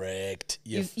leave. Correct.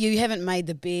 You haven't made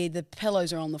the bed. The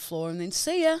pillows are on the floor, and then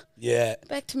see ya. Yeah.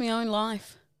 Back to my own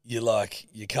life. You're like,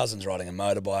 your cousin's riding a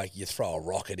motorbike. You throw a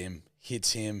rock at him,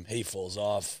 hits him, he falls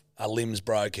off. A limb's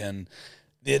broken.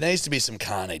 There needs to be some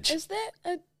carnage.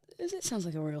 That sounds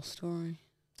like a real story.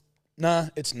 No,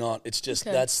 it's not. It's just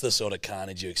Okay. that's the sort of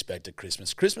carnage you expect at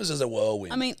Christmas. Christmas is a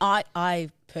whirlwind. I mean, I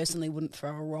personally wouldn't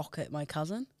throw a rock at my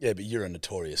cousin. Yeah, but you're a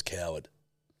notorious coward.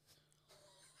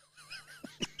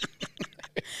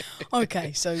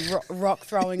 Okay, so rock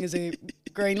throwing is a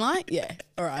green light? Yeah,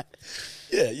 all right.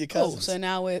 Yeah, your Cool, cousins. so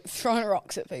now we're throwing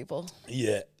rocks at people.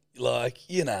 Yeah, like,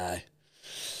 you know,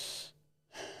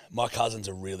 my cousins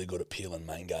are really good at peeling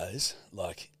mangoes.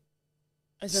 Like,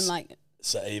 As in, like,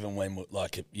 so even when, when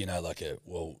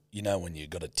you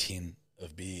got a tin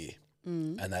of beer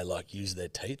and they like use their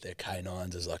teeth, their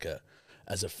canines as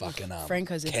a fucking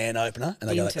Franco's a can opener, and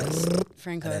they go like, dentist.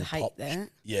 Franco and would then hate pop. that.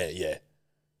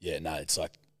 Yeah. No, it's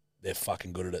like they're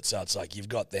fucking good at it. So it's like you've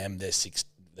got them,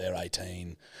 they're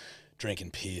 18,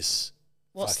 drinking piss.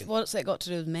 What's that got to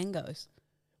do with mangoes?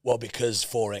 Well, because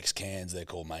 4X cans, they're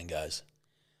called mangoes.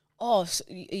 Oh, so,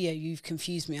 yeah, you've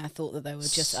confused me. I thought that they were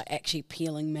just actually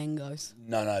peeling mangoes.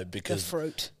 No, because The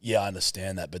fruit. Yeah, I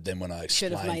understand that, but then when I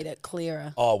Should explained, have made it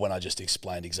clearer. Oh, when I just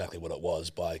explained exactly what it was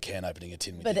by can opening a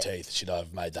tin with But your teeth, should I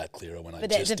have made that clearer when I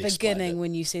But just at the explained beginning, it?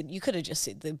 when you said, you could have just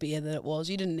said the beer that it was.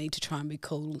 You didn't need to try and be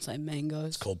cool and say mangoes.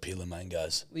 It's called peeling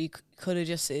mangoes. You could have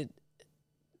just said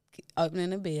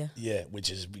opening a beer. Yeah,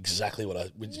 which is exactly what I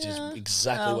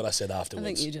said afterwards. I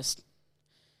think you just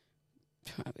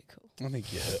trying to be cool. I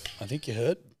think you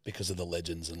hurt because of the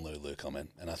Legends and Lulu comment,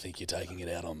 and I think you're taking it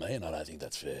out on me, and I don't think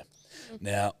that's fair.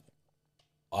 Now,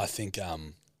 I think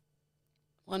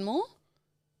One more?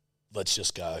 let's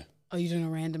just go. Oh, you're doing a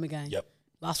random again? Yep.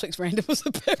 Last week's random was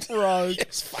a bit rogue.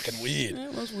 It's fucking weird. Yeah,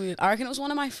 it was weird. I reckon it was one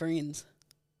of my friends.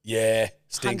 Yeah,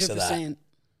 stinks 100%. of that.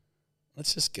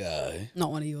 Let's just go.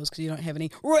 Not one of yours because you don't have any.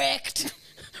 Wrecked.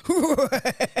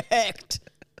 Wrecked.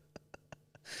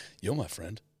 You're my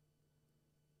friend.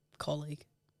 Colleague.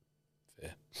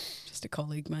 Fair. Just a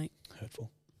colleague, mate.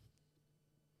 Hurtful.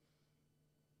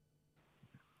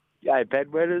 Yeah,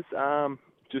 bedwetters.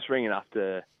 Just ringing up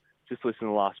to just listen to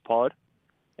the last pod,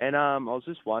 and I was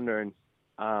just wondering,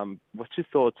 what's your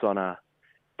thoughts on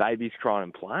babies crying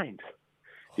in planes?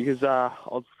 Because I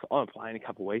was on a plane a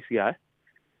couple of weeks ago,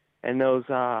 and it was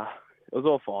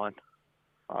all fine.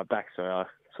 So I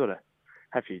sort of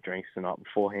had a few drinks the night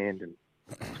beforehand, and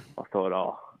I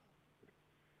thought,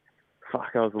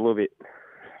 fuck, I was a little bit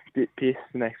pissed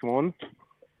the next morning.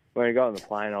 When I got on the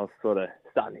plane, I was sort of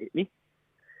starting to hit me.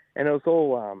 And it was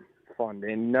all fine.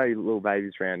 And no little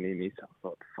babies around near me, so I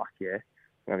thought, fuck yeah,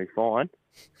 I'm going to be fine.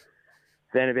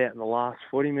 Then about in the last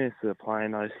 40 minutes of the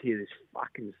plane, I just hear this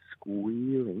fucking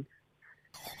squealing.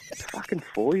 It's a fucking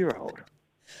 4-year-old.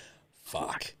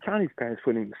 Fuck. Can't his parents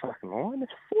put him in the fucking line?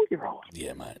 It's a 4-year-old.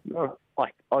 Yeah, mate. No,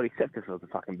 like, I'd accept it for the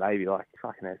fucking baby. Like,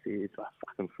 fucking that's it. It's a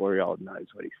fucking 4-year-old knows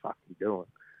what he's fucking doing.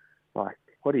 Like,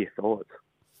 what are your thoughts?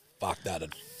 Fuck,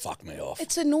 that'd fuck me off.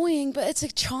 It's annoying, but it's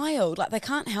a child. Like, they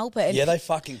can't help it. And Yeah, they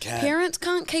fucking can. Parents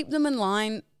can't keep them in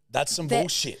line. That's some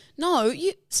bullshit. No,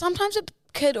 sometimes a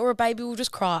kid or a baby will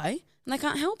just cry and they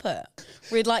can't help it.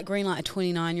 Red light, green light, a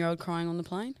 29-year-old crying on the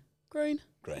plane. Green.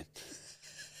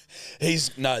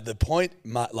 The point,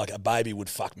 like a baby would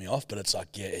fuck me off, but it's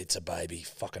like, yeah, it's a baby.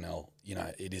 Fucking hell. You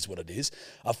know, it is what it is.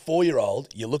 A 4-year-old,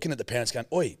 you're looking at the parents going,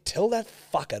 oi, tell that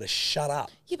fucker to shut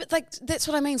up. Yeah, but like that's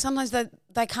what I mean. Sometimes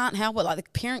they can't help it. Like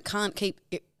the parent can't keep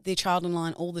their child in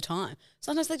line all the time.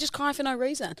 Sometimes they just cry for no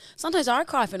reason. Sometimes I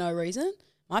cry for no reason.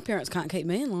 My parents can't keep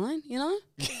me in line, you know?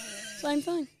 Same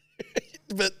thing.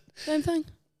 Same thing.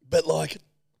 But like,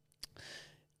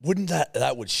 wouldn't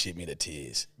that would shit me to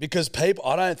tears? Because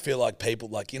I don't feel like people,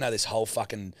 like, you know, this whole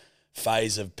fucking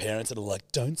phase of parents that are like,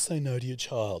 don't say no to your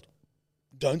child.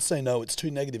 Don't say no, it's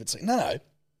too negative. It's like, no.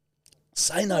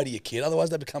 Say no to your kid,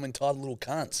 otherwise they become entitled little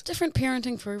cunts. Different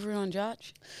parenting for everyone,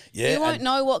 Judge. Yeah. You won't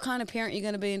know what kind of parent you're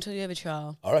going to be until you have a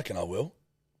child. I reckon I will.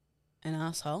 An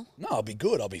asshole? No, I'll be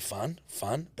good. I'll be fun.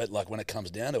 But like when it comes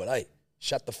down to it, hey,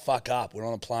 shut the fuck up. We're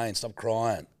on a plane. Stop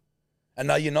crying. And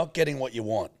no, you're not getting what you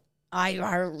want.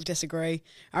 I disagree.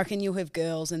 I reckon you'll have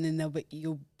girls and then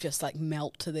you'll just like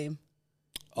melt to them.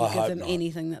 I give hope them not.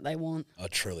 anything that they want. I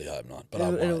truly hope not. But I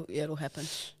won't. It'll happen.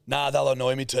 Nah, they'll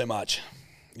annoy me too much.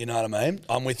 You know what I mean?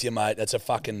 I'm with you, mate. That's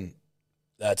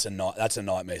a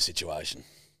nightmare situation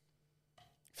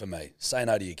for me. Say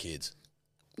no to your kids.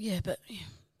 Yeah, but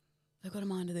they've got a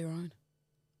mind of their own.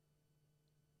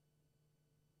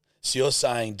 So you're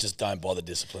saying just don't bother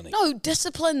disciplining? No,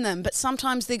 discipline them, but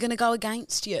sometimes they're going to go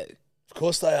against you. Of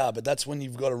course they are, but that's when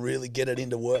you've got to really get it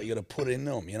into work. You got to put it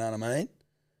into them. You know what I mean?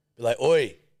 Be like,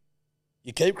 oi,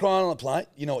 you keep crying on the plate.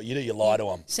 You know what you do? You lie to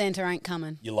them. Santa ain't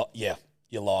coming. You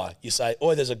lie. You say,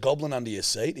 oi, there's a goblin under your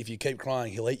seat. If you keep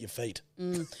crying, he'll eat your feet.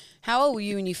 How old were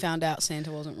you when you found out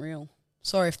Santa wasn't real?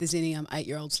 Sorry if there's any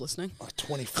 8-year-olds listening. Like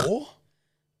 24?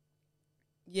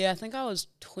 Yeah, I think I was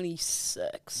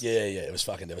 26. Yeah, it was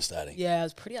fucking devastating. Yeah, I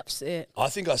was pretty upset. I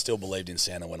think I still believed in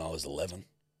Santa when I was 11,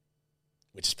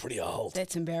 which is pretty old.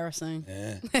 That's embarrassing.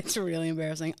 Yeah. That's really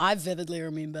embarrassing. I vividly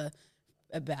remember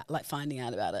finding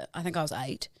out about it. I think I was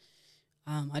 8.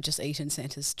 I just eaten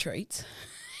Santa's treats.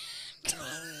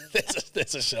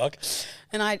 That's a shock.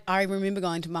 And I remember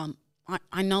going to Mum,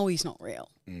 I know he's not real.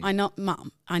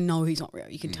 Mum, I know he's not real.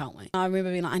 You can tell me. I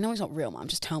remember being like, I know he's not real, Mum.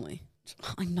 Just tell me.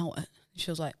 I know it. She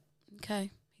was like,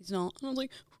 okay, he's not. And I was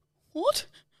like, what?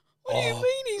 What do you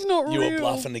mean he's not real? You were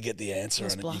bluffing to get the answer,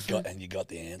 and you got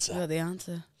the answer. I got the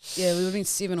answer. Yeah, we would have been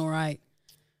 7 or 8.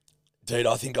 Dude,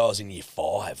 I think I was in year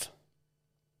 5.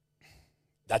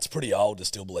 That's pretty old to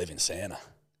still believe in Santa.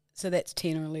 So that's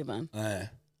 10 or 11. Yeah.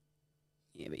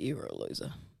 Yeah, but you were a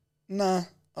loser. Nah,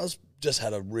 I just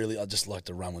like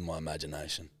to run with my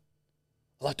imagination.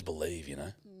 I like to believe, you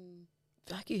know.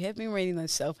 Fuck, you have been reading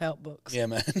those self-help books. Yeah,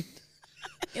 man.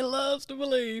 He loves to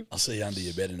believe. I'll see you under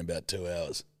your bed in about 2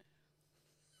 hours.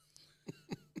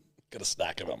 Got a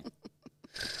stack of them.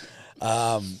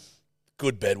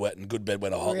 Good bedwetting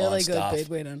hotline really stuff. Really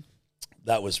good bedwetting.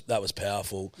 That was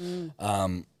powerful.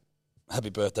 Happy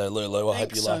birthday, Lulu. I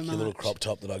hope you like your little crop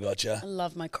top that I got you. I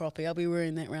love my croppy. I'll be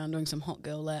wearing that around doing some hot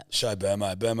girl laps. Show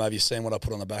Burmo. Burmo, have you seen what I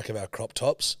put on the back of our crop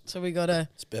tops? So we got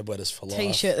it's Bedwetters for Life.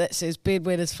 T-shirt that says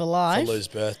Bedwetters for Life. For Lou's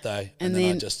birthday. And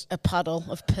then a puddle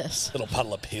of piss. Little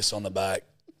puddle of piss on the back.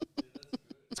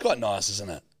 It's quite nice, isn't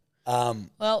it?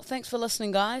 Well, thanks for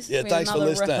listening, guys. Yeah, thanks for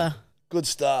listening. Ripper. Good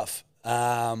stuff.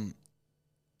 At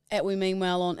We Mean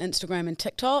Well on Instagram and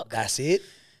TikTok. That's it.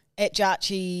 At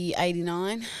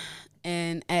Jarchi89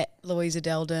 and at Louisa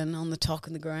Deldon on the Talk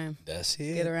and the Gram. That's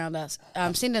it. Get around us.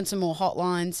 Send in some more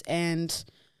hotlines and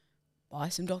buy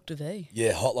some Dr. V.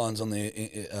 Yeah, hotlines on the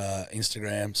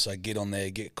Instagram. So get on there,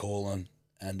 get calling,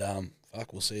 and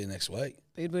we'll see you next week.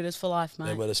 Bedwetters for life,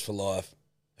 mate. Bedwetters for life.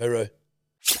 Hooroo.